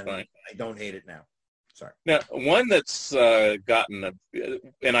hating it, and fine. I don't hate it now. Sorry. Now, one that's gotten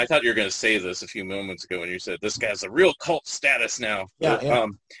and I thought you were going to say this a few moments ago when you said this guy's a real cult status now. Yeah.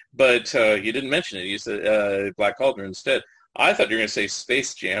 But you didn't mention it. You said Black Cauldron instead. I thought you were going to say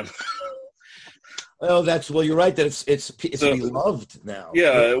Space Jam. Oh, you're right that it's beloved now.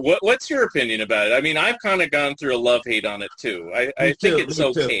 Yeah. What's your opinion about it? I mean, I've kind of gone through a love-hate on it too. I think it's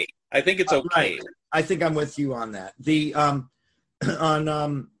okay. I think it's okay. Right. I think I'm with you on that.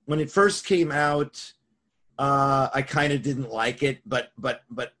 When it first came out, I kind of didn't like it, but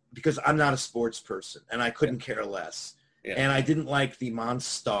because I'm not a sports person and I couldn't care less. Yeah. And I didn't like the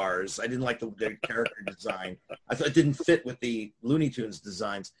Monstars. I didn't like the character design. I thought it didn't fit with the Looney Tunes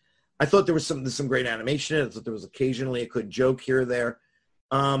designs. I thought there was some great animation in it. I thought there was occasionally a good joke here or there.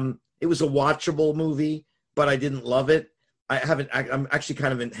 It was a watchable movie, but I didn't love it. I'm actually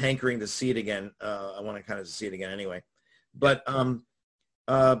kind of hankering to see it again. I want to kind of see it again anyway. But, I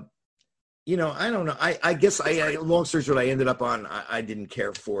don't know. I guess long story short, I ended up on, I didn't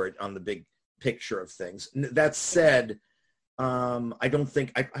care for it on the big picture of things. That said, I don't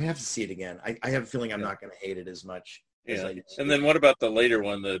think, I have to see it again. I have a feeling I'm not going to hate it as much. Yeah. And then what about the later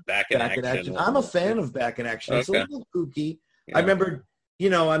one, the Back in Action? I'm a fan of Back in Action. It's a little kooky. Yeah. I remember,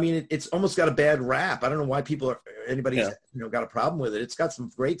 it's almost got a bad rap. I don't know why anybody's got a problem with it. It's got some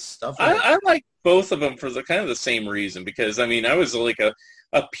great stuff. I like both of them for the kind of the same reason, because I was like a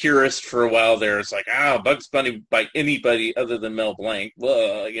purist for a while there. It's like, Bugs Bunny by anybody other than Mel Blanc,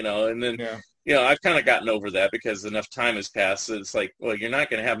 and then I've kind of gotten over that because enough time has passed. So it's like, well, you're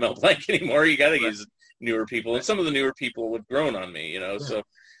not going to have Mel Blanc anymore. You got to use newer people, and some of the newer people have grown on me, So,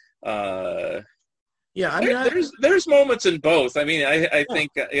 there's moments in both. I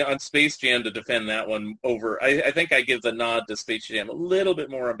think on Space Jam, to defend that one over, I think I give the nod to Space Jam a little bit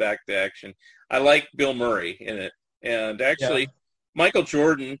more on Back to Action. I like Bill Murray in it, and actually, Michael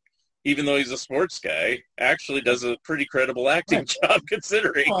Jordan, even though he's a sports guy, actually does a pretty credible acting job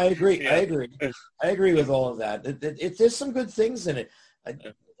considering. Oh, I agree. Yeah. I agree with all of that. There's some good things in it.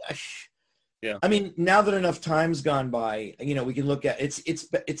 Yeah. Now that enough time's gone by, we can look at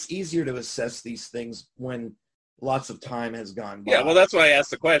it's easier to assess these things when lots of time has gone by. Yeah, well, that's why I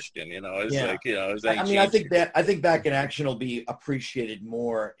asked the question. I think Back in Action will be appreciated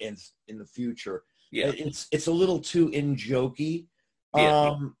more in the future. Yeah, it's a little too in jokey,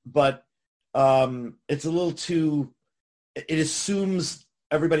 but it's a little too. It assumes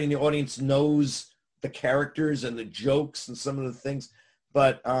everybody in the audience knows the characters and the jokes and some of the things,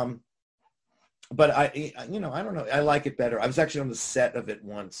 but I don't know. I like it better. I was actually on the set of it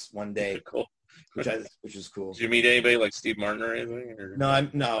one day. Cool. Which is cool. Did you meet anybody like Steve Martin or anything? Or? No, I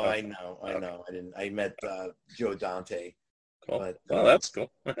know. I didn't. I met Joe Dante. Cool. But, that's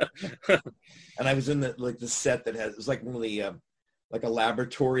cool. And I was in the set that has, it's like one of the, like a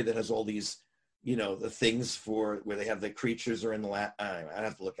laboratory that has all these, the things where they have the creatures are in the lab. I'd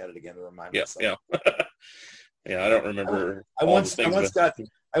have to look at it again to remind myself. Yeah. Yeah, I don't remember. I once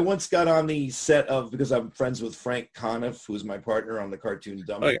got on the set of, because I'm friends with Frank Conniff, who's my partner on the cartoon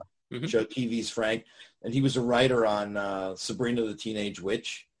Dumbo. Oh, yeah. show, TV's Frank, and he was a writer on Sabrina the Teenage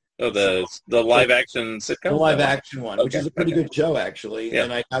Witch. Oh, the live action sitcom? The live action one, which is a pretty okay. good show, actually. Yeah.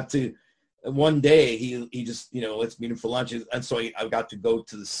 And I got to, one day, he just, let's meet him for lunch. And so I got to go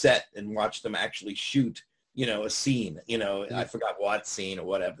to the set and watch them actually shoot, a scene. I forgot what scene or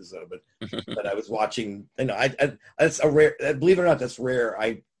what episode, but I was watching, that's a rare, believe it or not, that's rare.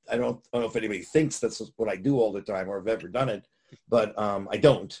 I don't know if anybody thinks that's what I do all the time or have ever done it, but I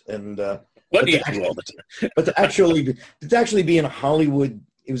don't. And what do you do all the time? But to actually be in a Hollywood,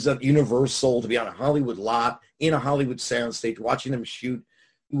 it was at Universal, to be on a Hollywood lot in a Hollywood soundstage, watching them shoot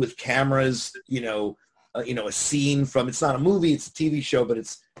with cameras, a scene from, it's not a movie, it's a TV show, but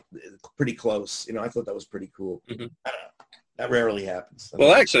it's pretty close. I thought that was pretty cool. Mm-hmm. I don't know. That rarely happens.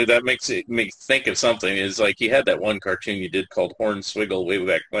 Well, actually, that makes me think of something. Is like you had that one cartoon you did called Hornswiggle way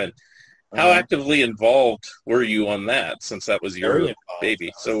back when. How actively involved were you on that, since that was your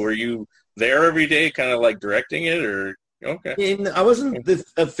baby? So were you there every day, kind of like directing it, or okay? I wasn't the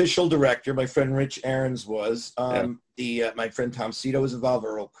official director. My friend Rich Aarons was. My friend Tom Cito was involved.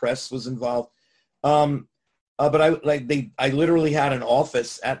 Earl Kress was involved. But I literally had an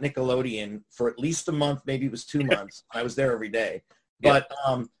office at Nickelodeon for at least a month, maybe it was 2 months. I was there every day. But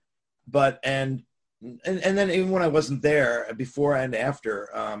and then even when I wasn't there, before and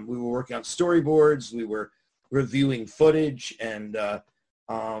after, we were working on storyboards, we were reviewing footage, and to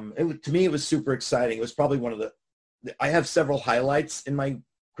me it was super exciting. It was probably one of the, I have several highlights in my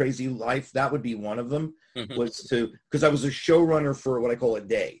crazy life. That would be one of them, because I was a showrunner for what I call a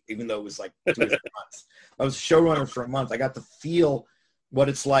day, even though it was like 2 or 3 months. I was a showrunner for a month. I got to feel what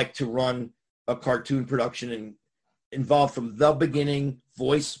it's like to run a cartoon production and involved from the beginning.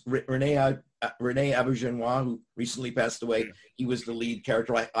 Voice Rene Auberjonois, who recently passed away. He was the lead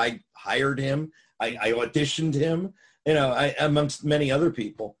character. I hired him. I auditioned him. Amongst many other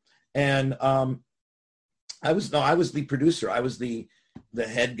people. And I was the producer. I was the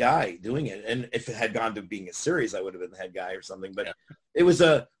head guy doing it. And if it had gone to being a series, I would have been the head guy or something. But it was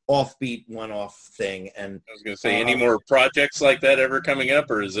a offbeat, one-off thing. And I was going to say, any more projects like that ever coming up,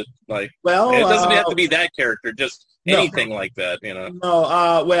 or is it like? Well, it doesn't have to be that character, just anything like that,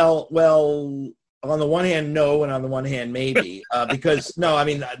 No, well, on the one hand, no, and on the one hand, maybe, because no, I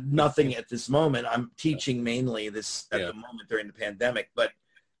mean, nothing at this moment. I'm teaching mainly this at the moment during the pandemic, but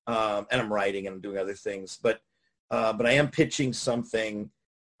and I'm writing and I'm doing other things, but I am pitching something.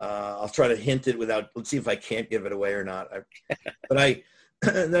 I'll try to hint it without. Let's see if I can't give it away or not.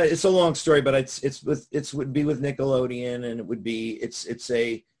 It's a long story, but it would be with Nickelodeon, and it would be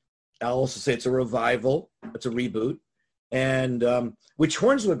I'll also say it's a revival. It's a reboot. And which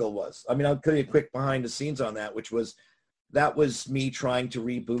Hornswiggle was. I mean, I'll tell you a quick behind the scenes on that, that was me trying to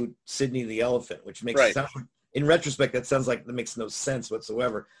reboot Sydney the Elephant, which makes in retrospect, that sounds like that makes no sense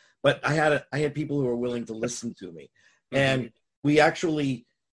whatsoever. But I had people who were willing to listen to me. And we actually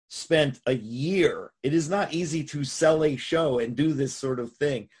spent a year. It is not easy to sell a show and do this sort of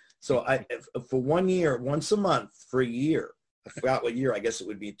thing. So for 1 year, once a month for a year, I forgot what year, I guess it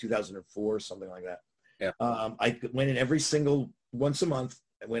would be 2004 or something like that. Yeah. I went in once a month.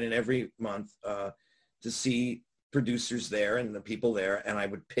 I went in every month to see producers there and the people there, and I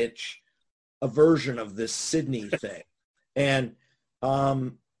would pitch a version of this Sydney thing.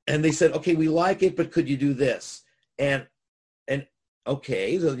 And they said, okay, we like it, but could you do this? And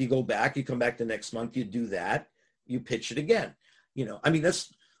okay, so you go back, you come back the next month, you do that, you pitch it again.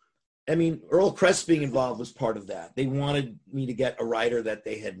 Earl Kress being involved was part of that. They wanted me to get a writer that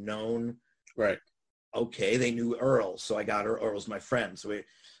they had known. Right. Okay, they knew Earl, so I got Earl's my friend.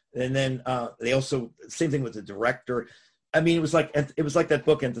 And then they also, same thing with the director. I mean, it was like that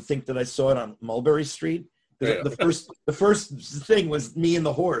book, and to think that I saw it on Mulberry Street. Yeah. The first thing was me and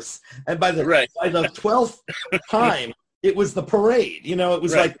the horse, and by the 12th time, it was the parade. It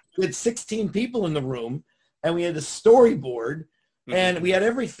was like we had 16 people in the room, and we had a storyboard, and we had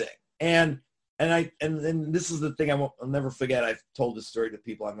everything. And this is the thing I'll never forget. I've told this story to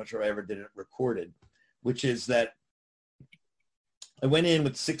people. I'm not sure I ever did it recorded, which is that I went in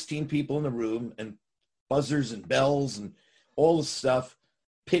with 16 people in the room and buzzers and bells and all the stuff,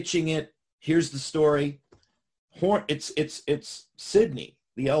 pitching it. Here's the story. It's Sydney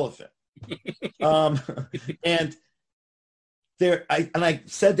the Elephant. And I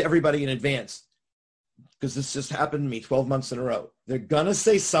said to everybody in advance, because this just happened to me 12 months in a row, they're gonna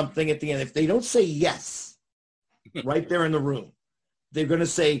say something at the end. If they don't say yes right there in the room, they're gonna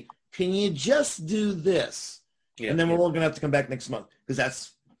say, can you just do this? And then we're all gonna have to come back next month, because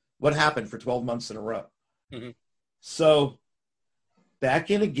that's what happened for 12 months in a row. So back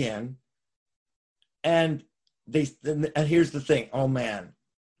in again, and here's the thing. Oh man,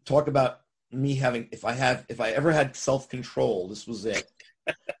 talk about me having, if I ever had self-control, this was it.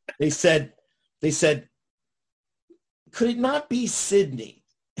 They said, could it not be Sidney?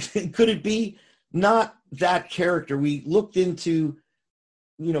 Could it be not that character? We looked into,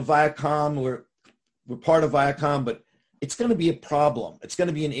 Viacom. We're part of Viacom, but it's going to be a problem. It's going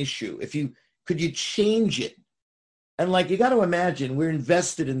to be an issue. Could you change it? And you got to imagine, we're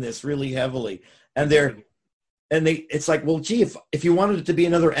invested in this really heavily, and it's like, well, gee, if you wanted it to be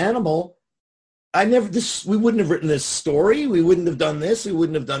another animal, we wouldn't have written this story. We wouldn't have done this. We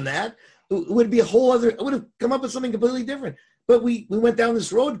wouldn't have done that. It would be it would have come up with something completely different. But we went down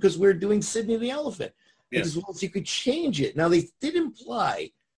this road because we're doing Sidney the Elephant. Yeah. As well as you could change it. Now they did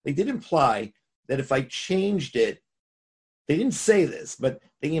imply that if I changed it, they didn't say this, but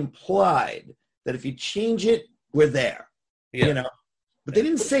they implied that if you change it, we're there. Yeah. But they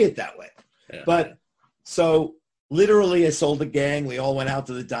didn't say it that way. Yeah. But so literally I sold the gang. We all went out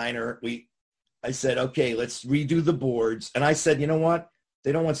to the diner. I said, okay, let's redo the boards. And I said, you know what?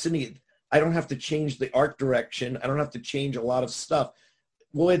 They don't want Sidney. I don't have to change the art direction. I don't have to change a lot of stuff.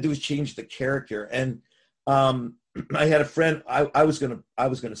 All I had to do is change the character. And I had a friend. I was gonna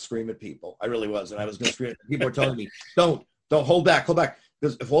scream at people. I really was, and I was gonna scream. People were telling me, don't hold back.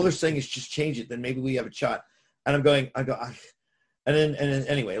 Because if all they're saying is just change it, then maybe we have a shot. And and then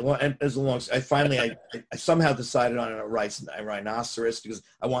anyway, and I somehow decided on a rhinoceros because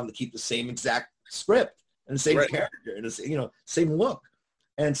I wanted to keep the same exact script and the same character and the same look.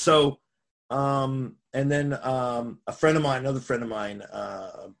 And so, and then another friend of mine,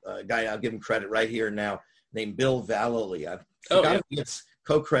 a guy, I'll give him credit right here and now, named Bill Vallely. I forgot if he gets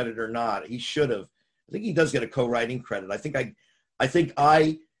co-credit or not. He should have. I think he does get a co-writing credit. I think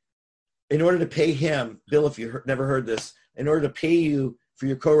in order to pay him, Bill, if you never heard this, in order to pay you for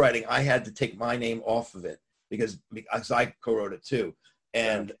your co-writing, I had to take my name off of it because I co-wrote it too.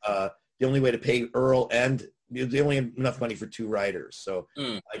 And the only way to pay Earl, and they only had enough money for 2 writers. So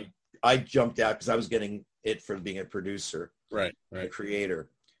I jumped out because I was getting it for being a producer, a creator.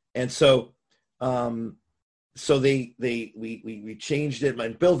 And so we changed it.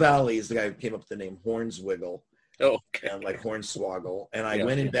 And Bill Vallely is the guy who came up with the name Hornswiggle. Oh, okay. And like Hornswoggle. And I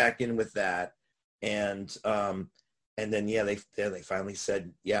went back in with that. And then, they finally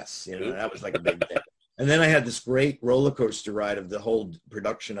said yes. That was like a big thing. And then I had this great roller coaster ride of the whole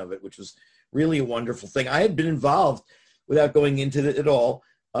production of it, which was really a wonderful thing. I had been involved without going into it at all.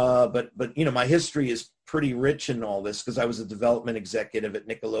 But my history is pretty rich in all this because I was a development executive at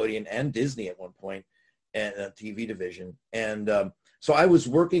Nickelodeon and Disney at one point, and a TV division. And so I was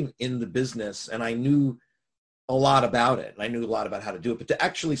working in the business, and I knew a lot about it, and I knew a lot about how to do it. But to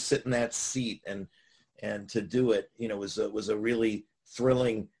actually sit in that seat and to do it, was a really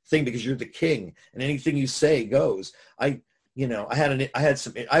thrilling thing because you're the king, and anything you say goes. I've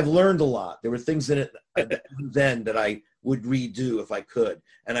learned a lot. There were things in it then that I would redo if I could,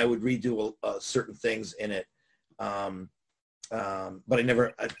 and I would redo certain things in it. But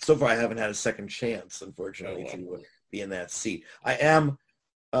so far I haven't had a second chance, unfortunately, to be in that seat. I am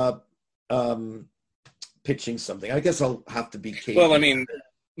pitching something. I guess I'll have to be Kate. Well, I mean,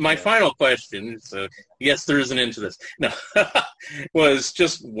 my final question, so yes, there is an end to this. No, was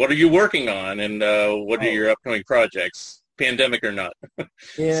just what are you working on, and what are your upcoming projects, pandemic or not?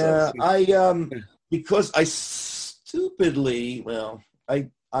 Yeah, because I stupidly,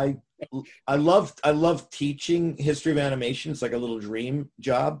 I love teaching history of animation. It's like a little dream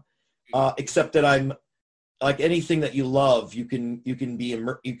job, except that I'm like anything that you love, you can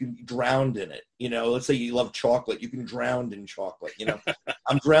drown in it. Let's say you love chocolate, you can drown in chocolate.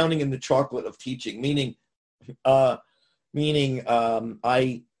 I'm drowning in the chocolate of teaching, meaning I,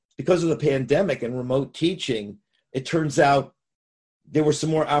 because of the pandemic and remote teaching, it turns out there were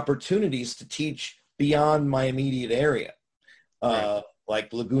some more opportunities to teach beyond my immediate area.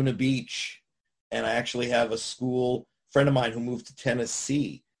 Like Laguna Beach, and I actually have a friend of mine who moved to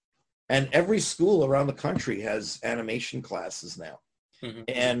Tennessee, and every school around the country has animation classes now. Mm-hmm.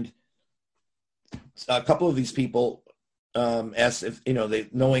 And a couple of these people asked if, they,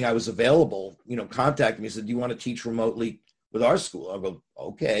 knowing I was available, contacted me and said, do you want to teach remotely with our school? I go,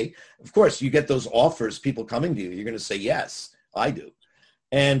 okay. Of course, you get those offers, people coming to you, you're going to say, yes, I do.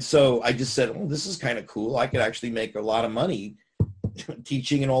 And so I just said, oh, this is kind of cool. I could actually make a lot of money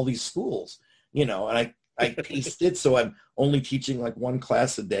teaching in all these schools, and I paced it so I'm only teaching like 1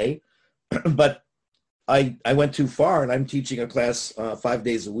 class a day. But I went too far, and I'm teaching a class 5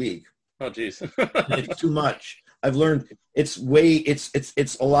 days a week. Oh, geez. It's too much. I've learned it's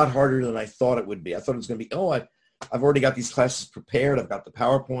a lot harder than I thought it would be. I thought it was going to be, I've already got these classes prepared. I've got the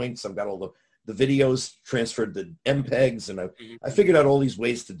PowerPoints. I've got all the the videos transferred to MPEGs, and I figured out all these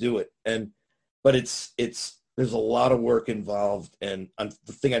ways to do it. But there's a lot of work involved, and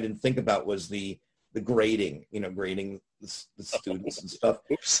the thing I didn't think about was the grading. Grading the students and stuff.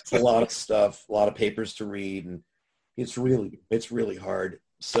 Oops. It's a lot of stuff, a lot of papers to read, and it's really hard.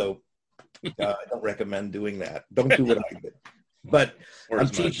 So I don't recommend doing that. Don't do what I did. But I'm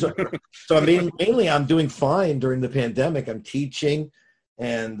teaching. So mainly I'm doing fine during the pandemic. I'm teaching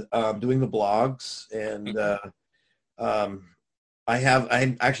and doing the blogs, and I'm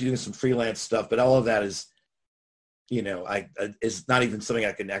actually doing some freelance stuff. But all of that is, is not even something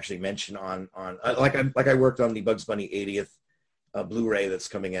I can actually mention on like I worked on the Bugs Bunny 80th Blu-ray that's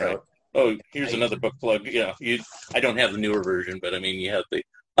coming out. Right. Oh, here's another book plug. Yeah, I don't have the newer version, but I mean, you have the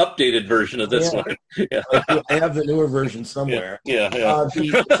updated version of this one. Yeah. I have the newer version somewhere. Yeah.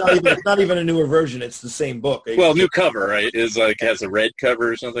 It's not even a newer version. It's the same book. Well, new cover, right? Is like has a red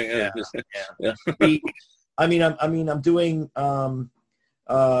cover or something. Yeah. Yeah. I'm doing that,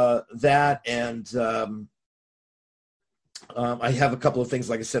 and I have a couple of things.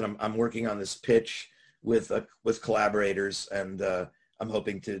 Like I said, I'm working on this pitch with collaborators, and I'm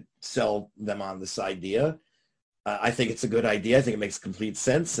hoping to sell them on this idea. I think it's a good idea. I think it makes complete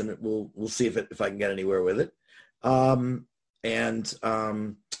sense, and we'll see if I can get anywhere with it. I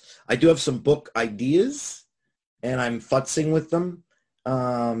do have some book ideas, and I'm futzing with them. I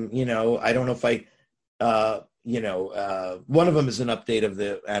don't know if one of them is an update of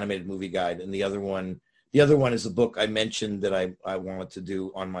the animated movie guide, and the other one is a book I mentioned that I wanted to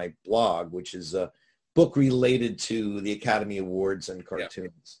do on my blog, which is a book related to the Academy Awards and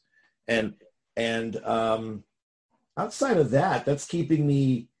cartoons. Yeah. And outside of that, that's keeping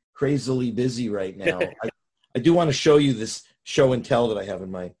me crazily busy right now. I do want to show you this show and tell that I have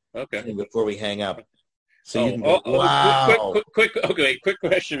in my thing before we hang up. So you can go, wow. Quick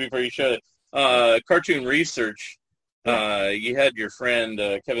question before you show it. Cartoon Research. You had your friend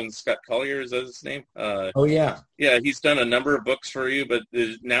Kevin Scott Collier, is that his name? Oh yeah. Yeah, he's done a number of books for you, but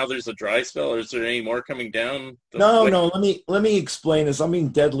now there's a dry spell. Or is there any more coming down? No. Let me explain this. I'm being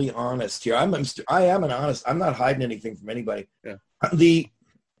deadly honest here. I am an honest. I'm not hiding anything from anybody. Yeah.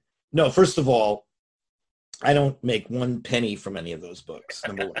 First of all, I don't make one penny from any of those books.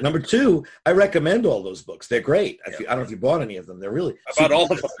 Number one. Number two, I recommend all those books. They're great. I don't know if you bought any of them. They're really. I bought all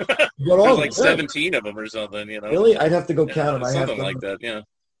of them. There's like 17 of them or something. Really? I'd have to go count them. Something like that. Yeah.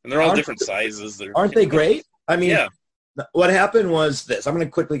 And they're all different sizes. Aren't they great? I mean, what happened was this. I'm going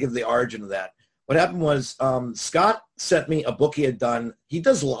to quickly give the origin of that. What happened was Scott sent me a book he had done. He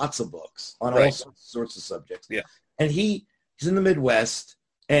does lots of books on all sorts of subjects. Yeah. And he's in the Midwest.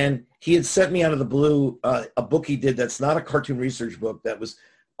 And he had sent me out of the blue a book he did that's not a Cartoon Research book, that was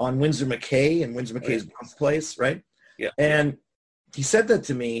on Winsor McCay and Winsor McCay's birthplace, right? Yeah. And he sent that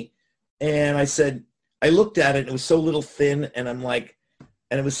to me, and I looked at it, and it was so little thin, and I'm like,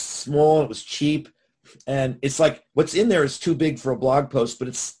 and it was small, it was cheap, and it's like what's in there is too big for a blog post, but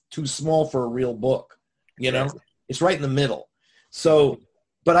it's too small for a real book, It's right in the middle. So,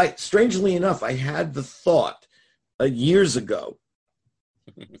 but strangely enough, I had the thought years ago.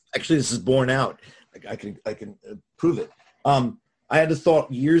 Actually, this is borne out. I can prove it. I had a thought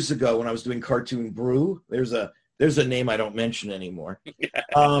years ago when I was doing Cartoon Brew. There's a name I don't mention anymore.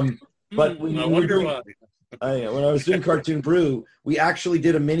 But when I was doing Cartoon Brew, we actually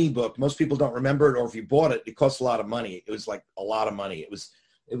did a mini book. Most people don't remember it, or if you bought it, it cost a lot of money. It was like a lot of money. It was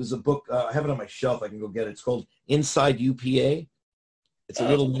a book. I have it on my shelf. I can go get it. It's called Inside UPA. It's a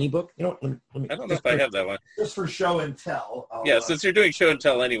little mini book. Let me, I don't know if I have that one. Just for show and tell. Since you're doing show and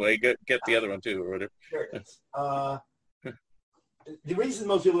tell anyway, get the other one too, or whatever. Sure. The reason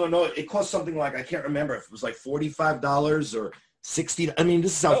most people don't know it cost something like, I can't remember if it was like $45 or $60. I mean,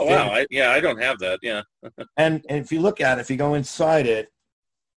 this is how. Oh wow! I don't have that. Yeah. and if you look at it, if you go inside it,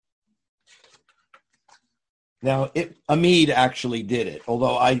 now Amid actually did it.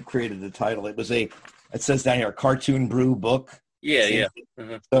 Although I created the title, it says down here, a Cartoon Brew book. Yeah.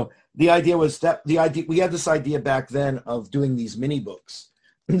 So the idea was we had this idea back then of doing these mini books.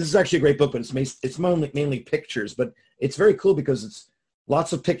 And this is actually a great book, but it's mainly pictures, but it's very cool because it's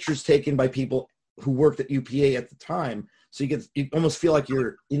lots of pictures taken by people who worked at UPA at the time. So you almost feel like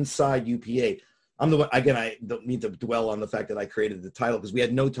you're inside UPA. I'm the one, again, I don't need to dwell on the fact that I created the title because we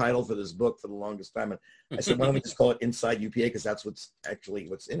had no title for this book for the longest time. And I said, why don't we just call it Inside UPA, because that's what's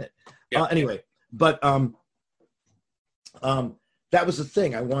in it. Yeah. Anyway, but that was the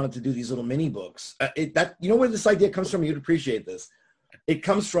thing. I wanted to do these little mini books. You know where this idea comes from? You'd appreciate this. It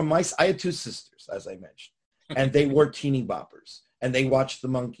comes from I had two sisters, as I mentioned, and they wore teeny boppers, and they watched the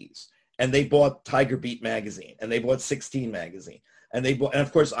Monkees, and they bought Tiger Beat magazine, and they bought 16 magazine. And and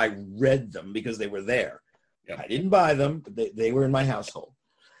of course I read them because they were there. Yep. I didn't buy them, but they were in my household.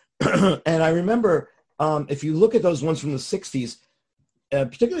 And I remember, if you look at those ones from the 60s,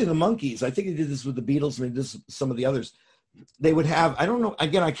 particularly the Monkees, I think they did this with the Beatles and they did this with some of the others. They would have, I don't know,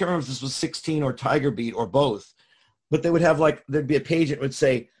 again, I can't remember if this was 16 or Tiger Beat or both, but they would have there'd be a page that would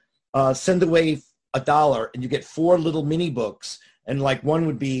say, send away $1 and you get 4 little mini books. And one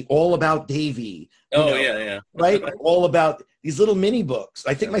would be all about Davy. Yeah. Right? All about these little mini books.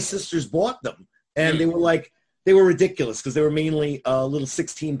 I think my sisters bought them and they were ridiculous because they were mainly a little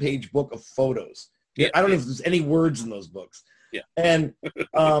 16-page book of photos. Yeah. I don't know if there's any words in those books. Yeah. And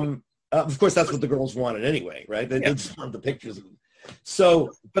of course, that's what the girls wanted anyway, right? They just wanted the pictures of them.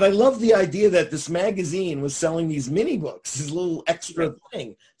 So, but I love the idea that this magazine was selling these mini books, this little extra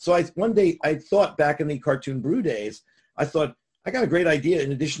thing. So one day I thought back in the Cartoon Brew days, I thought, I got a great idea.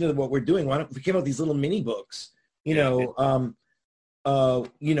 In addition to what we're doing, why don't we came out with these little mini books? That I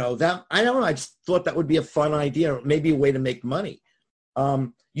don't know. I just thought that would be a fun idea, maybe a way to make money.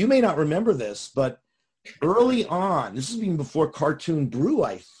 You may not remember this, but early on, this is even before Cartoon Brew,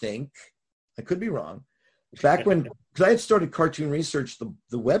 I think. I could be wrong. Back when, because I had started Cartoon Research, the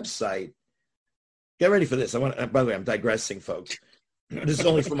website. Get ready for this. By the way, I'm digressing, folks. This is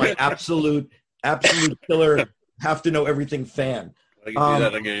only for my absolute killer. Have to know everything fan. I can do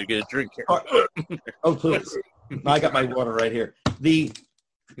that. I'm gonna get a drink here. Oh, please! I got my water right here. The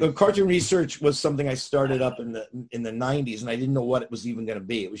Cartoon Research was something I started up in the 90s, and I didn't know what it was even going to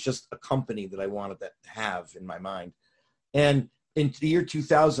be. It was just a company that I wanted to have in my mind. And in the year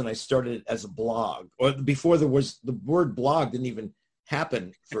 2000, I started it as a blog. Or before the word blog didn't even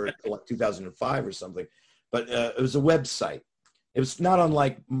happen for 2005 or something. But it was a website. It was not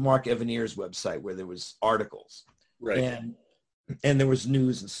unlike Mark Evaniers' website where there was articles. Right. And there was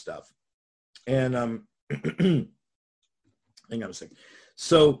news and stuff. And hang on a second.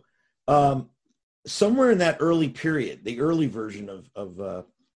 So somewhere in that early period, the early version of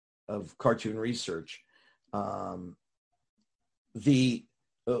Cartoon Research, the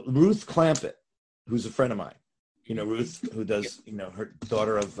Ruth Clampett, who's a friend of mine, Ruth, who does, her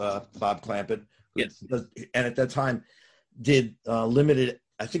daughter of Bob Clampett, yes, and at that time did limited,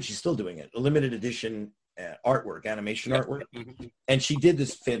 I think she's still doing it, a limited edition artwork, animation artwork. Mm-hmm. And she did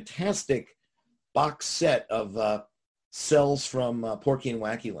this fantastic box set of cells from Porky and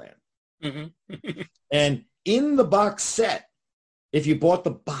Wacky Land. Mm-hmm. And in the box set, if you bought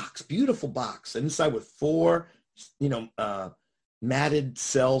the box, beautiful box, and inside with 4, matted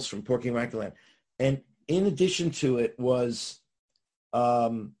cells from Porky and Wacky Land. And in addition to it was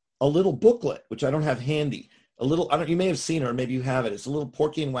a little booklet, which I don't have handy. You may have seen it, or maybe you have it. It's a little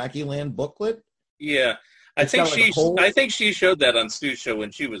Porky and Wacky Land booklet. Yeah. I think she showed that on Stu's show when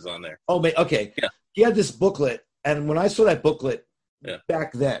she was on there. Oh, okay. Yeah. He had this booklet, and when I saw that booklet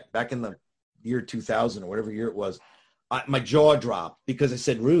back in the year 2000 or whatever year it was, my jaw dropped because I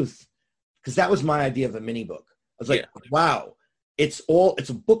said, Ruth, because that was my idea of a mini book. I was like, wow, it's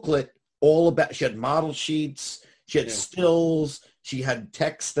a booklet all about, she had model sheets, she had stills, she had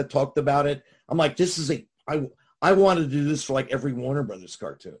text that talked about it. I'm like, this is I wanted to do this for every Warner Brothers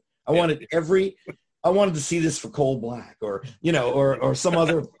cartoon. I wanted to see this for Coal Black or some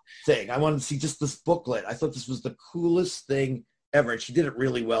other thing. I wanted to see just this booklet. I thought this was the coolest thing ever. And she did it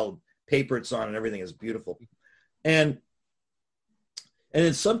really well. Paper it's on and everything is beautiful. And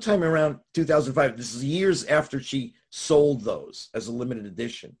then sometime around 2005, this is years after she sold those as a limited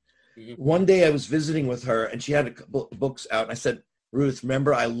edition. Mm-hmm. One day I was visiting with her and she had a couple books out. And I said, Ruth,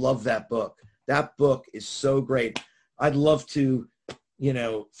 remember, I love that book. That book is so great. I'd love to,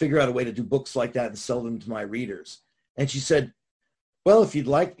 figure out a way to do books like that and sell them to my readers. And she said, well, if you'd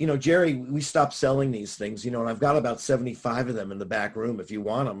like, Jerry, we stopped selling these things, and I've got about 75 of them in the back room. If you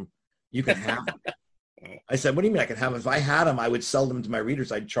want them, you can have them. I said, what do you mean I can have them? If I had them, I would sell them to my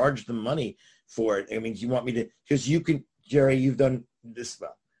readers. I'd charge them money for it. I mean, you want me to, because you can, Jerry, you've done this,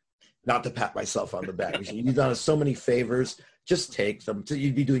 not to pat myself on the back. You've done us so many favors. Just take them.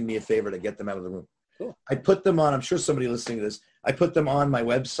 You'd be doing me a favor to get them out of the room. Cool. I put them on, I'm sure somebody listening to this, I put them on my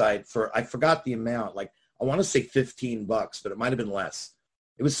website I forgot the amount, I want to say $15, but it might have been less.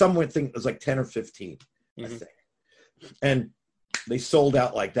 It was somewhere, it was 10 or 15, I think. And they sold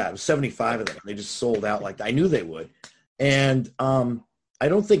out like that. It was 75 of them. They just sold out like that. I knew they would. And I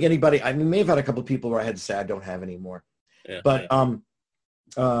don't think anybody, we may have had a couple of people where I had to say I don't have any more. Yeah, but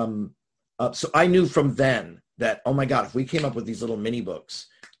so I knew from then that, oh my God, if we came up with these little mini books,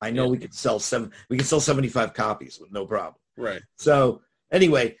 I know we could sell 75 copies with no problem. Right. So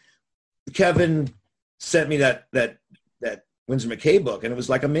anyway, Kevin sent me that Winsor McCay book, and it was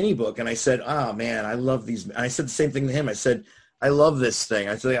like a mini book. And I said, oh man, I love these. And I said the same thing to him. I said, I love this thing.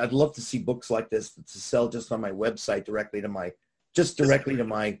 I say I'd love to see books like this to sell just on my website directly to my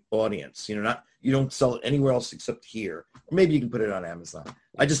audience. You don't sell it anywhere else except here. Or maybe you can put it on Amazon.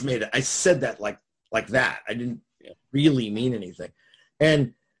 I just made it. I said that like that. I didn't really mean anything.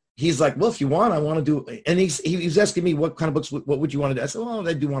 And he's like, well, if you want, I want to do. And he's asking me what kind of books. What would you want to do? I said, well,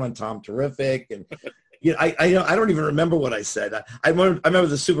 I do one on Tom Terrific, and I don't even remember what I said. I remember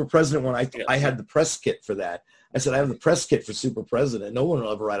the Super President one. I had the press kit for that. I said, I have the press kit for Super President. No one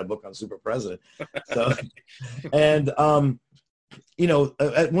will ever write a book on Super President. So, and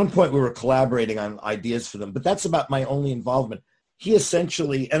at one point we were collaborating on ideas for them, but that's about my only involvement. He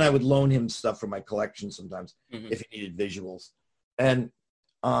essentially, and I would loan him stuff from my collection sometimes if he needed visuals. And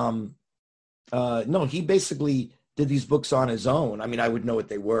no, he basically did these books on his own. I mean, I would know what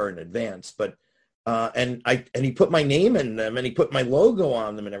they were in advance, but and he put my name in them and he put my logo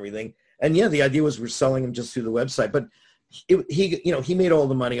on them and everything. And yeah, the idea was we're selling them just through the website, but he made all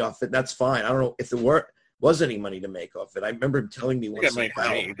the money off it. That's fine. I don't know if there was any money to make off it. I remember him telling me once. I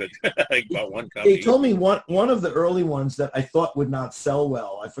bought one copy. He told me one of the early ones that I thought would not sell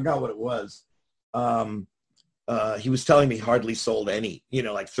well. I forgot what it was. He was telling me hardly sold any,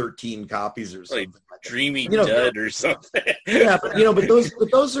 like 13 copies or something. Like Dreamy Dud or something. Yeah, but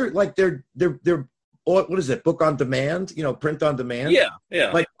those are like they're what is it? Book on demand? Print on demand?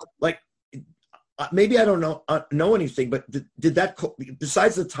 Yeah. Like maybe I don't know anything, but did that,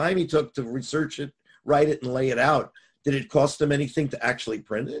 besides the time he took to research it, write it, and lay it out, did it cost him anything to actually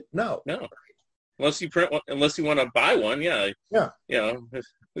print it? No. Unless you print one, unless you want to buy one, yeah.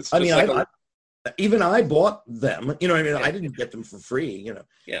 It's just even I bought them. I didn't get them for free.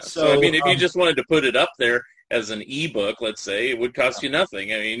 Yeah. So I mean, if you just wanted to put it up there as an ebook, let's say, it would cost you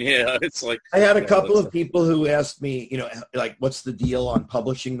nothing. I mean, it's like I had a couple of people who asked me, like, what's the deal on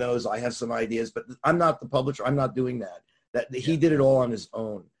publishing those? I have some ideas, but I'm not the publisher. I'm not doing that. He did it all on his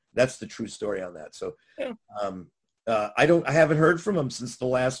own. That's the true story on that. So, I haven't heard from him since the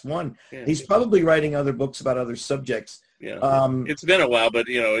last one. Yeah. He's probably writing other books about other subjects. Yeah. It's been a while, but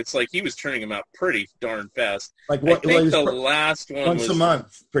it's like he was turning them out pretty darn fast. Like what? I think the last one once a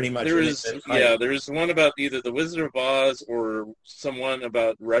month, pretty much. There was one about either the Wizard of Oz or someone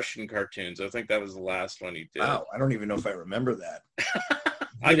about Russian cartoons. I think that was the last one he did. Wow, I don't even know if I remember that.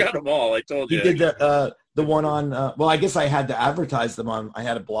 I got them all. I told you. He did the one on. Well, I guess I had to advertise them on. I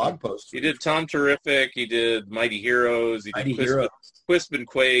had a blog post. He did Tom Terrific. He did Mighty Heroes. He did Quisp and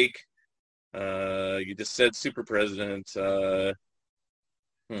Quake. You just said Super President. He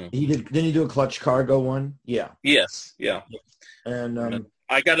did. Didn't he do a Clutch Cargo one? Yeah. Yes. Yeah. And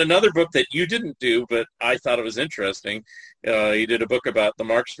I got another book that you didn't do, but I thought it was interesting. He did a book about the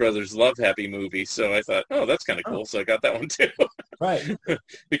Marx Brothers Love Happy movie, so I thought, oh, that's kind of cool. So I got that one too. Right.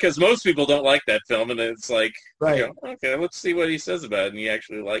 Because most people don't like that film, and it's like, right. Okay, let's see what he says about it, and he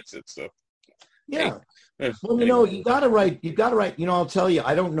actually likes it. So. Yeah. Well, you got to write. I'll tell you,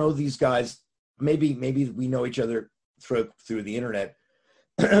 I don't know these guys. Maybe we know each other through the internet.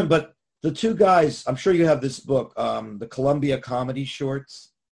 But the two guys, I'm sure you have this book, the Columbia Comedy Shorts.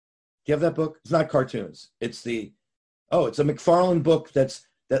 Do you have that book? It's not cartoons. It's a McFarlane book that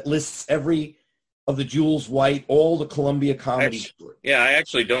lists every of the Jules White, all the Columbia Comedy Shorts. Yeah, I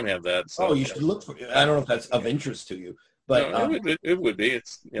actually don't have that. So. You should look for it. I don't know if that's of interest to you. But no, it would be.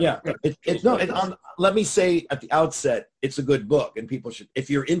 Let me say at the outset, it's a good book, and people should, if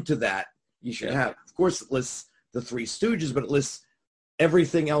you're into that, you should have. Of course, it lists the Three Stooges, but it lists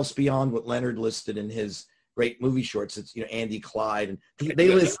everything else beyond what Leonard listed in his great movie shorts. It's Andy Clyde, and they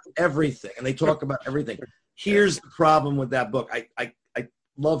list everything, and they talk about everything. Here's the problem with that book. I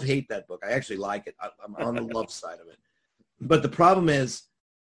hate that book. I actually like it. I'm on the love side of it, but the problem is,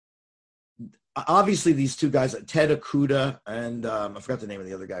 obviously, these two guys, Ted Akuda and I forgot the name of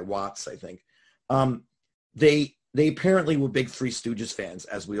the other guy, Watts, I think. They apparently were big Three Stooges fans,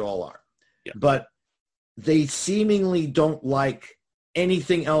 as we all are. Yeah. But they seemingly don't like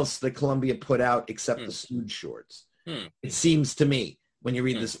anything else that Columbia put out except the Stooge shorts. It seems to me when you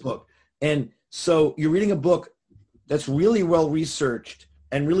read this book. And so you're reading a book that's really well researched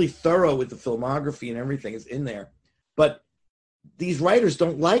and really thorough with the filmography and everything is in there. But these writers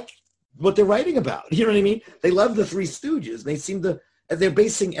don't like what they're writing about. You know what I mean? They love the Three Stooges. They're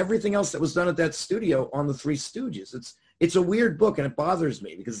basing everything else that was done at that studio on the Three Stooges. It's a weird book, and it bothers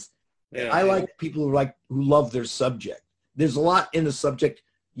me because I like people who love their subject. There's a lot in the subject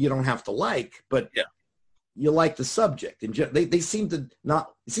you don't have to like, but you like the subject. And they seem to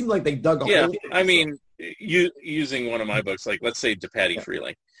not. It seemed like they dug a hole. I mean, using one of my books, like let's say DePatie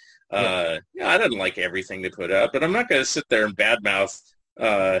Freeling. I didn't like everything they put out, but I'm not going to sit there and badmouth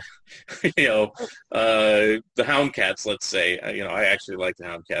you know, the Hound Cats, let's say. You know, I actually like the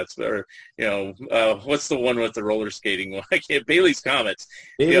Hound Cats, but, or, you know, what's the one with the roller skating one? I can't, Bailey's Comets.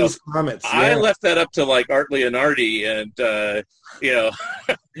 Bailey's Comets. Yeah. I left that up to like Art Leonardi and, you know,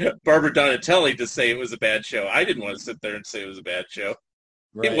 Barbara Donatelli to say it was a bad show. I didn't want to sit there and say it was a bad show.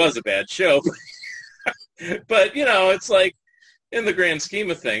 Right. It was a bad show. But, you know, it's like, in the grand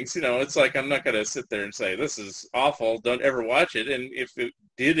scheme of things, you know, it's like I'm not going to sit there and say, this is awful, don't ever watch it. And if it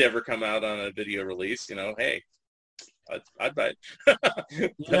did ever come out on a video release, you know, hey, I'd buy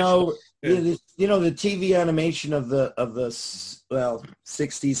it. You know, the TV animation of the 60s,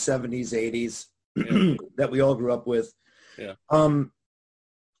 70s, 80s that we all grew up with. Yeah.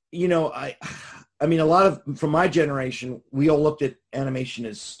 You know, I mean, a lot of, from my generation, we all looked at animation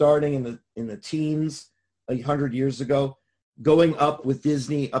as starting in the teens 100 years ago, going up with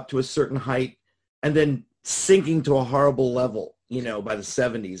Disney up to a certain height, and then sinking to a horrible level, you know, by the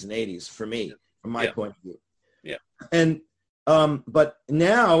 70s and 80s for me, from my point of view. Yeah. And, but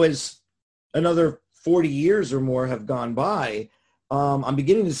now as another 40 years or more have gone by, I'm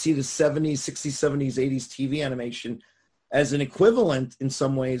beginning to see the 70s, 60s, 70s, 80s TV animation as an equivalent in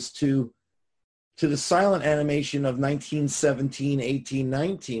some ways to the silent animation of 1917, 18,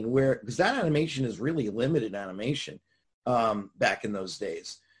 19, where, because that animation is really limited animation. Back in those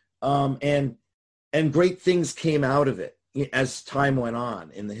days. And great things came out of it as time went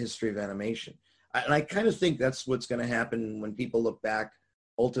on in the history of animation. And I kind of think that's what's going to happen when people look back,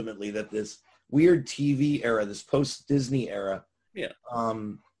 ultimately, that this weird TV era, this post-Disney era, you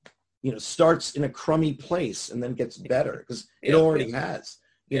know, starts in a crummy place and then gets better, because it already has,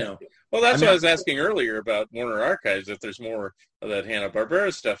 you know. Well, that's what I was asking earlier about Warner Archives, if there's more of that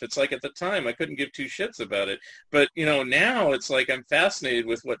Hanna-Barbera stuff. It's like at the time, I couldn't give two shits about it. But, you know, now it's like I'm fascinated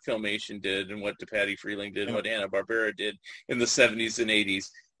with what Filmation did and what Patty Freeling did and what Hanna-Barbera did in the 70s and 80s.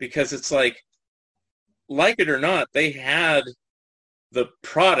 Because it's like it or not, they had the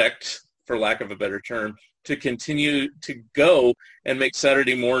product, for lack of a better term, to continue to go and make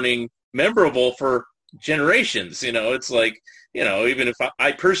Saturday morning memorable for generations. You know, it's like, you know, even if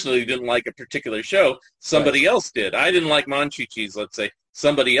I personally didn't like a particular show, somebody else did. I didn't like Monchhichis, let's say.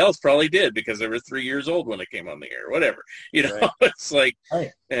 Somebody else probably did because they were 3 years old when it came on the air, whatever. You know, it's like,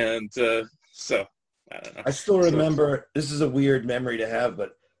 and so, I don't know. I still remember, this is a weird memory to have,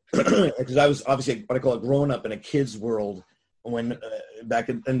 but because I was obviously what I call a grown-up in a kid's world when, back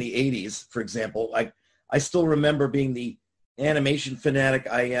in the 80s, for example. I still remember being the animation fanatic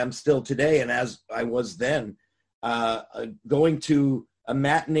I am still today, and as I was then, going to a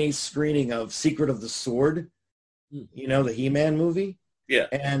matinee screening of Secret of the Sword, you know, the He-Man movie. Yeah.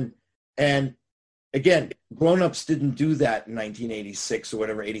 And again, grown-ups didn't do that in 1986 or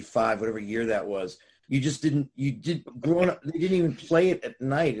whatever, 85, whatever year that was. They didn't even play it at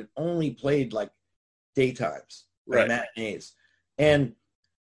night. It only played like daytimes, like matinees. And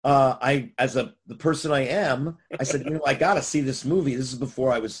the person I am, I said, you know, I got to see this movie. This is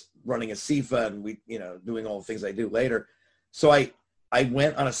before I was running a CIFA and we, you know, doing all the things I do later. So I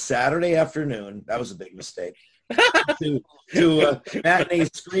went on a Saturday afternoon. That was a big mistake. to a matinee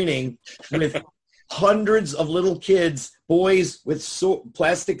screening with hundreds of little kids, boys with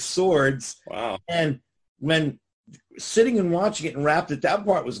plastic swords. Wow. And when sitting and watching it and that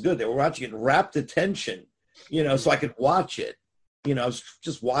part was good. They were watching it in rapt attention, you know, so I could watch it. You know, I was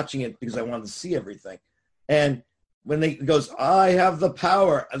just watching it because I wanted to see everything. And when it goes, I have the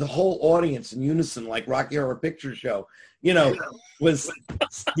power, the whole audience in unison, like Rocky Horror Picture Show, you know, was,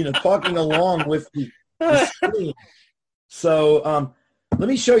 you know, talking along with the screen. So let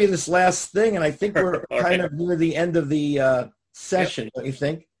me show you this last thing, and I think we're kind of near the end of the session, don't you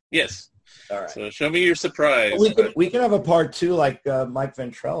think? Yes. All right. So show me your surprise. We can have a part two like Mike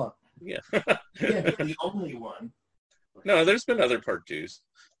Ventrella. Yeah. Yeah, the only one. No, there's been other part twos.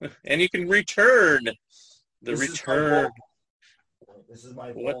 And you can return. This is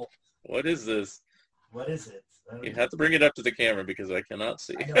my vault. What is this? What is it? You have to bring it up to the camera because I cannot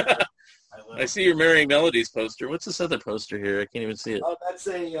see. I see your Merry Melodies poster. What's this other poster here? I can't even see it. Oh, that's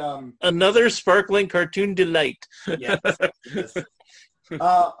another sparkling cartoon delight. Yes.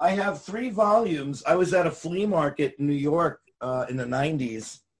 I have 3 volumes. I was at a flea market in New York in the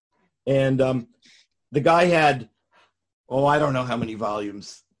 90s, and the guy had, I don't know how many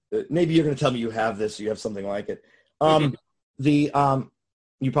volumes. Maybe you're going to tell me you have this or you have something like it.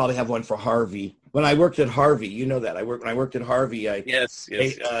 You probably have one for Harvey. When I worked at Harvey, you know that. When I worked at Harvey, yes.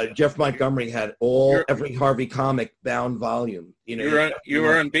 Jeff Montgomery had every Harvey comic bound volume. You know, you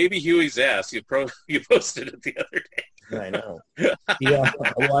were on Baby Huey's ass. You posted it the other day. I know. Yeah,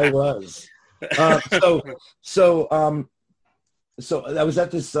 I was. so I was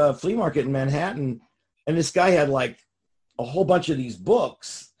at this flea market in Manhattan, and this guy had like a whole bunch of these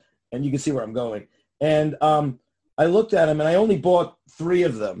books, and you can see where I'm going. And I looked at him, and I only bought 3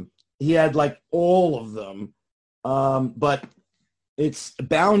 of them. He had like all of them, but it's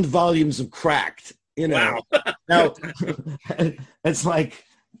bound volumes of Cracked. You know, Wow. now it's like,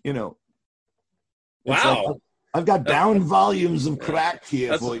 you know, it's Wow. like, I've got bound volumes of Cracked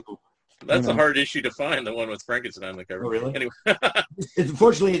here for you. That's a hard issue to find, the one with Frankenstein on the cover. Oh, really? Anyway.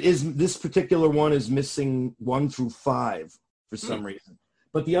 Unfortunately, it is. This particular one is missing 1 through 5 for some reason,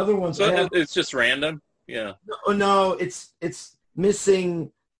 but the other ones. So it's just random. Yeah. No, it's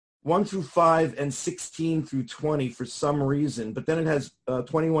missing 1 through 5 and 16 through 20 for some reason. But then it has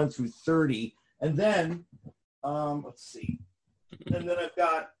 21 through 30, and then let's see, and then I've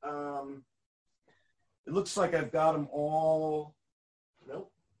got. It looks like I've got them all.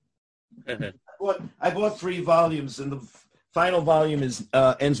 Nope. I bought 3 volumes, and the final volume is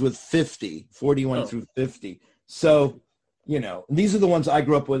ends with 41 through 50. So, you know, these are the ones I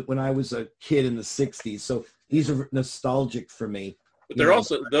grew up with when I was a kid in the 60s. So these are nostalgic for me. But they're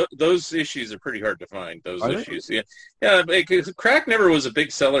also those issues are pretty hard to find. Those issues, yeah. Crack never was a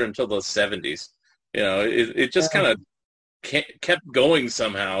big seller until the 70s. You know, it just kind of kept going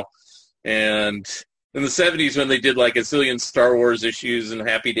somehow, and in the 70s when they did like a zillion Star Wars issues and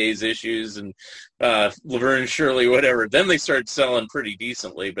Happy Days issues and Laverne and Shirley, whatever, then they started selling pretty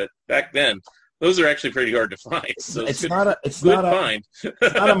decently. But back then, those are actually pretty hard to find. So it's not a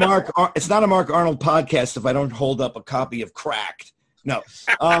Mark Arnold podcast if I don't hold up a copy of Cracked. No,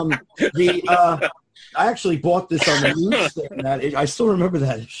 I actually bought this on the newsstand. I still remember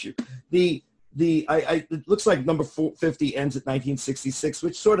that issue. It looks like number 50 ends at 1966,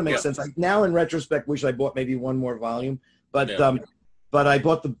 which sort of makes sense. I now, in retrospect, wish I bought maybe one more volume, but I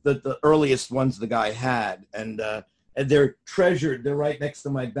bought the earliest ones the guy had, and they're treasured. They're right next to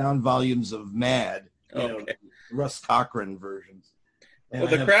my bound volumes of Mad, Russ Cochran versions. And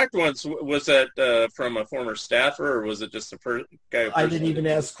the Cracked ones, was that from a former staffer, or was it just a guy? I didn't even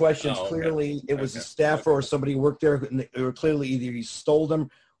ask questions. Clearly, it was a staffer or somebody who worked there, and they were clearly either he stole them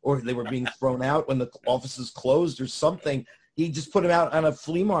or they were being thrown out when the offices closed or something. He just put them out on a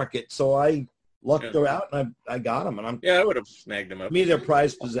flea market. So I lucked her out, and I got them. And I would have snagged them up. To me, they're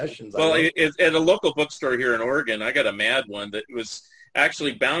prized possessions. Well, at a local bookstore here in Oregon, I got a Mad one that was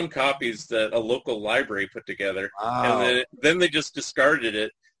actually bound copies that a local library put together. Wow. And then they just discarded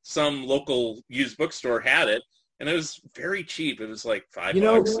it. Some local used bookstore had it. And it was very cheap. It was like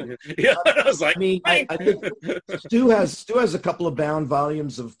 $5. Yeah, I was like, I think Stu has a couple of bound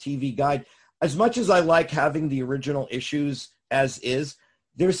volumes of TV Guide. As much as I like having the original issues as is,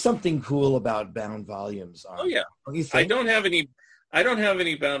 there's something cool about bound volumes. Oh yeah, don't you think? I don't have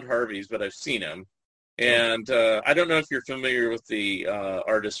any bound Harveys, but I've seen them. And I don't know if you're familiar with the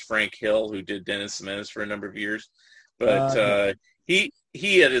artist Frank Hill, who did Dennis the Menace for a number of years, but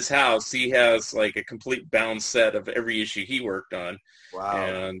he at his house, he has like a complete bound set of every issue he worked on. Wow.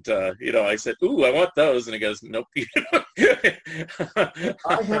 And, I said, ooh, I want those. And he goes, nope.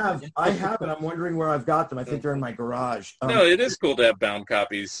 I have, and I'm wondering where I've got them. I think they're in my garage. No, it is cool to have bound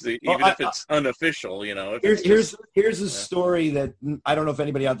copies, even if it's unofficial, Here's a story that I don't know if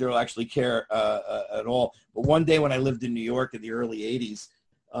anybody out there will actually care at all. But one day when I lived in New York in the early 80s,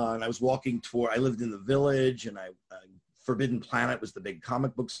 and I was walking I lived in the Village, and Forbidden Planet was the big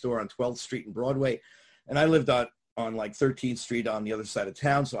comic book store on 12th Street and Broadway. And I lived on like 13th Street on the other side of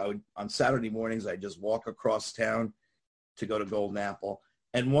town. So on Saturday mornings, I'd just walk across town to go to Golden Apple.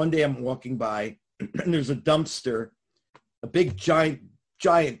 And one day I'm walking by, and there's a dumpster, a big, giant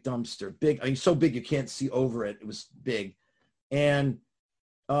dumpster, big. I mean, so big you can't see over it. It was big. And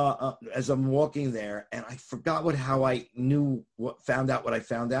as I'm walking there, and I forgot how I found out what I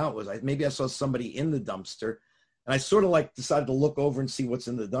found out was maybe I saw somebody in the dumpster. And I sort of decided to look over and see what's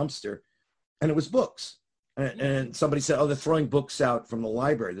in the dumpster. And it was books. And somebody said, they're throwing books out from the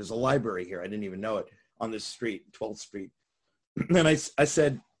library. There's a library here. I didn't even know it, on this street, 12th Street. And I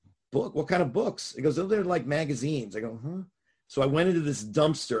said, book? What kind of books? He goes, they're like magazines. I go, huh? So I went into this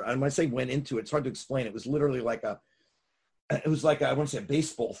dumpster. And when I say went into it, it's hard to explain. It was literally like I want to say a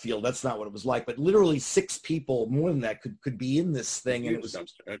baseball field. That's not what it was like. But literally 6 people, more than that, could be in this thing. And it was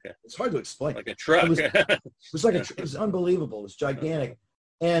dumpster. Okay. It's hard to explain. Like a truck. It was unbelievable. It was gigantic.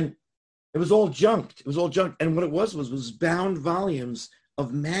 And it was all junked. It was all junk. And what it was bound volumes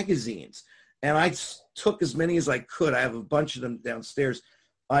of magazines. And I took as many as I could. I have a bunch of them downstairs.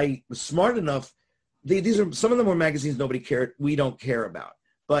 I was smart enough. Some of them were magazines we don't care about.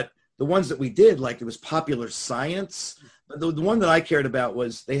 But the ones that we did, like it was Popular Science The one that I cared about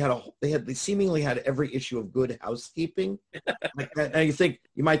was they seemingly had every issue of Good Housekeeping. And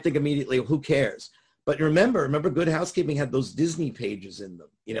you might think immediately, who cares? But remember, Good Housekeeping had those Disney pages in them.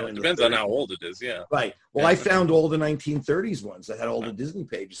 It depends on how old it is. Yeah. Right. Well, I found all the 1930s ones that had all the Disney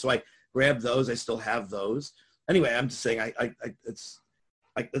pages, so I grabbed those. I still have those. Anyway, I'm just saying,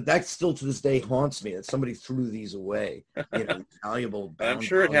 that still to this day haunts me that somebody threw these away. Valuable. I'm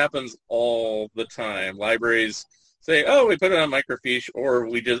sure it happens all the time. Libraries say, "Oh, we put it on microfiche," or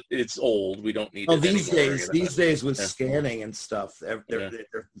it's old. We don't need it anymore. These days with scanning and stuff,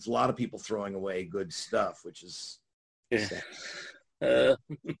 there's a lot of people throwing away good stuff, which is sad.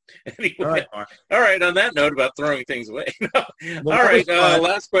 Anyway, all right. On that note about throwing things away. All right.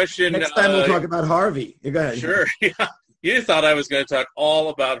 Last question. Next time we'll talk about Harvey. You go ahead. Sure. Yeah. You thought I was going to talk all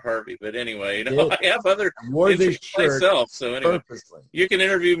about Harvey, but anyway, I have other interests myself. So anyway, purposely. You can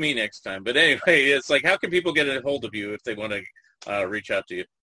interview me next time. But anyway, it's like, how can people get a hold of you if they want to reach out to you?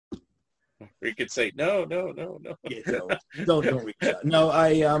 Or you could say no. Yeah, don't reach out. No,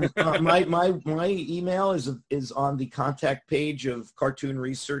 my email is on the contact page of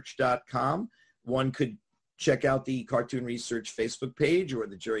cartoonresearch.com. One could check out the Cartoon Research Facebook page or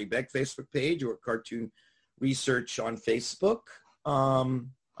the Jerry Beck Facebook page or Cartoon Research on Facebook.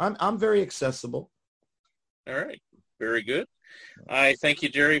 I'm very accessible. All right, very good. I thank you,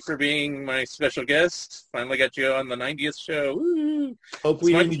 Jerry, for being my special guest. Finally got you on the 90th show. Woo! Hope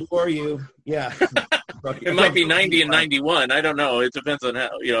we didn't bore you. Yeah. It might be 90 and 91. I don't know. It depends on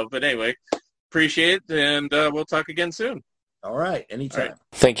how, but anyway, appreciate it, and we'll talk again soon. All right, anytime. All right.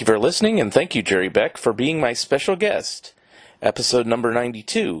 Thank you for listening, and thank you, Jerry Beck, for being my special guest. Episode number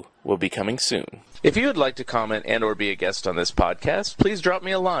 92 will be coming soon. If you would like to comment and or be a guest on this podcast, please drop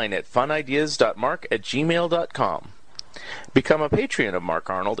me a line at funideas.mark@gmail.com. Become a Patreon of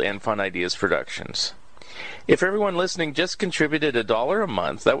Mark Arnold and Fun Ideas Productions. If everyone listening just contributed $1 a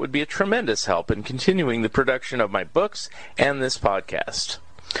month, that would be a tremendous help in continuing the production of my books and this podcast.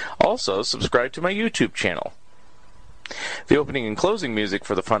 Also, subscribe to my YouTube channel. The opening and closing music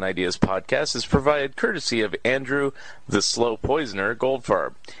for the Fun Ideas podcast is provided courtesy of Andrew the Slow Poisoner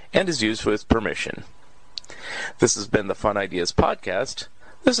Goldfarb and is used with permission. This has been the Fun Ideas podcast.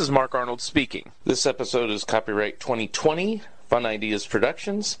 This is Mark Arnold speaking. This episode is copyright 2020, Fun Ideas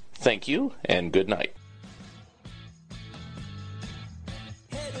Productions. Thank you, and good night.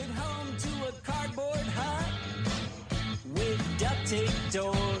 Headed home to a cardboard hut with duct tape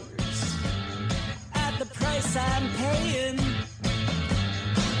doors. At the price I'm paying,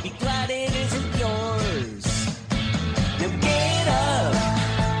 be glad it isn't yours. Now get up,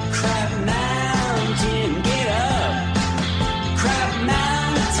 Crab Mountain, get up. Crab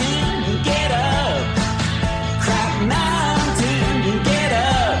Mountain, get up. Crab Mountain, get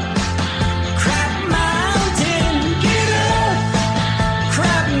up. Crab Mountain, get up.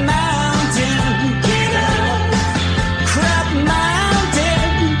 Crab Mountain, get up. Crab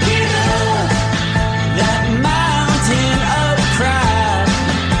Mountain, get up. That mountain of crab.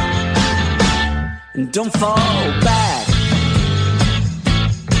 And don't fall back.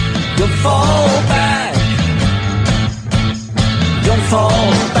 Don't fall back. Don't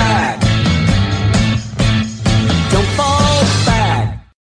fall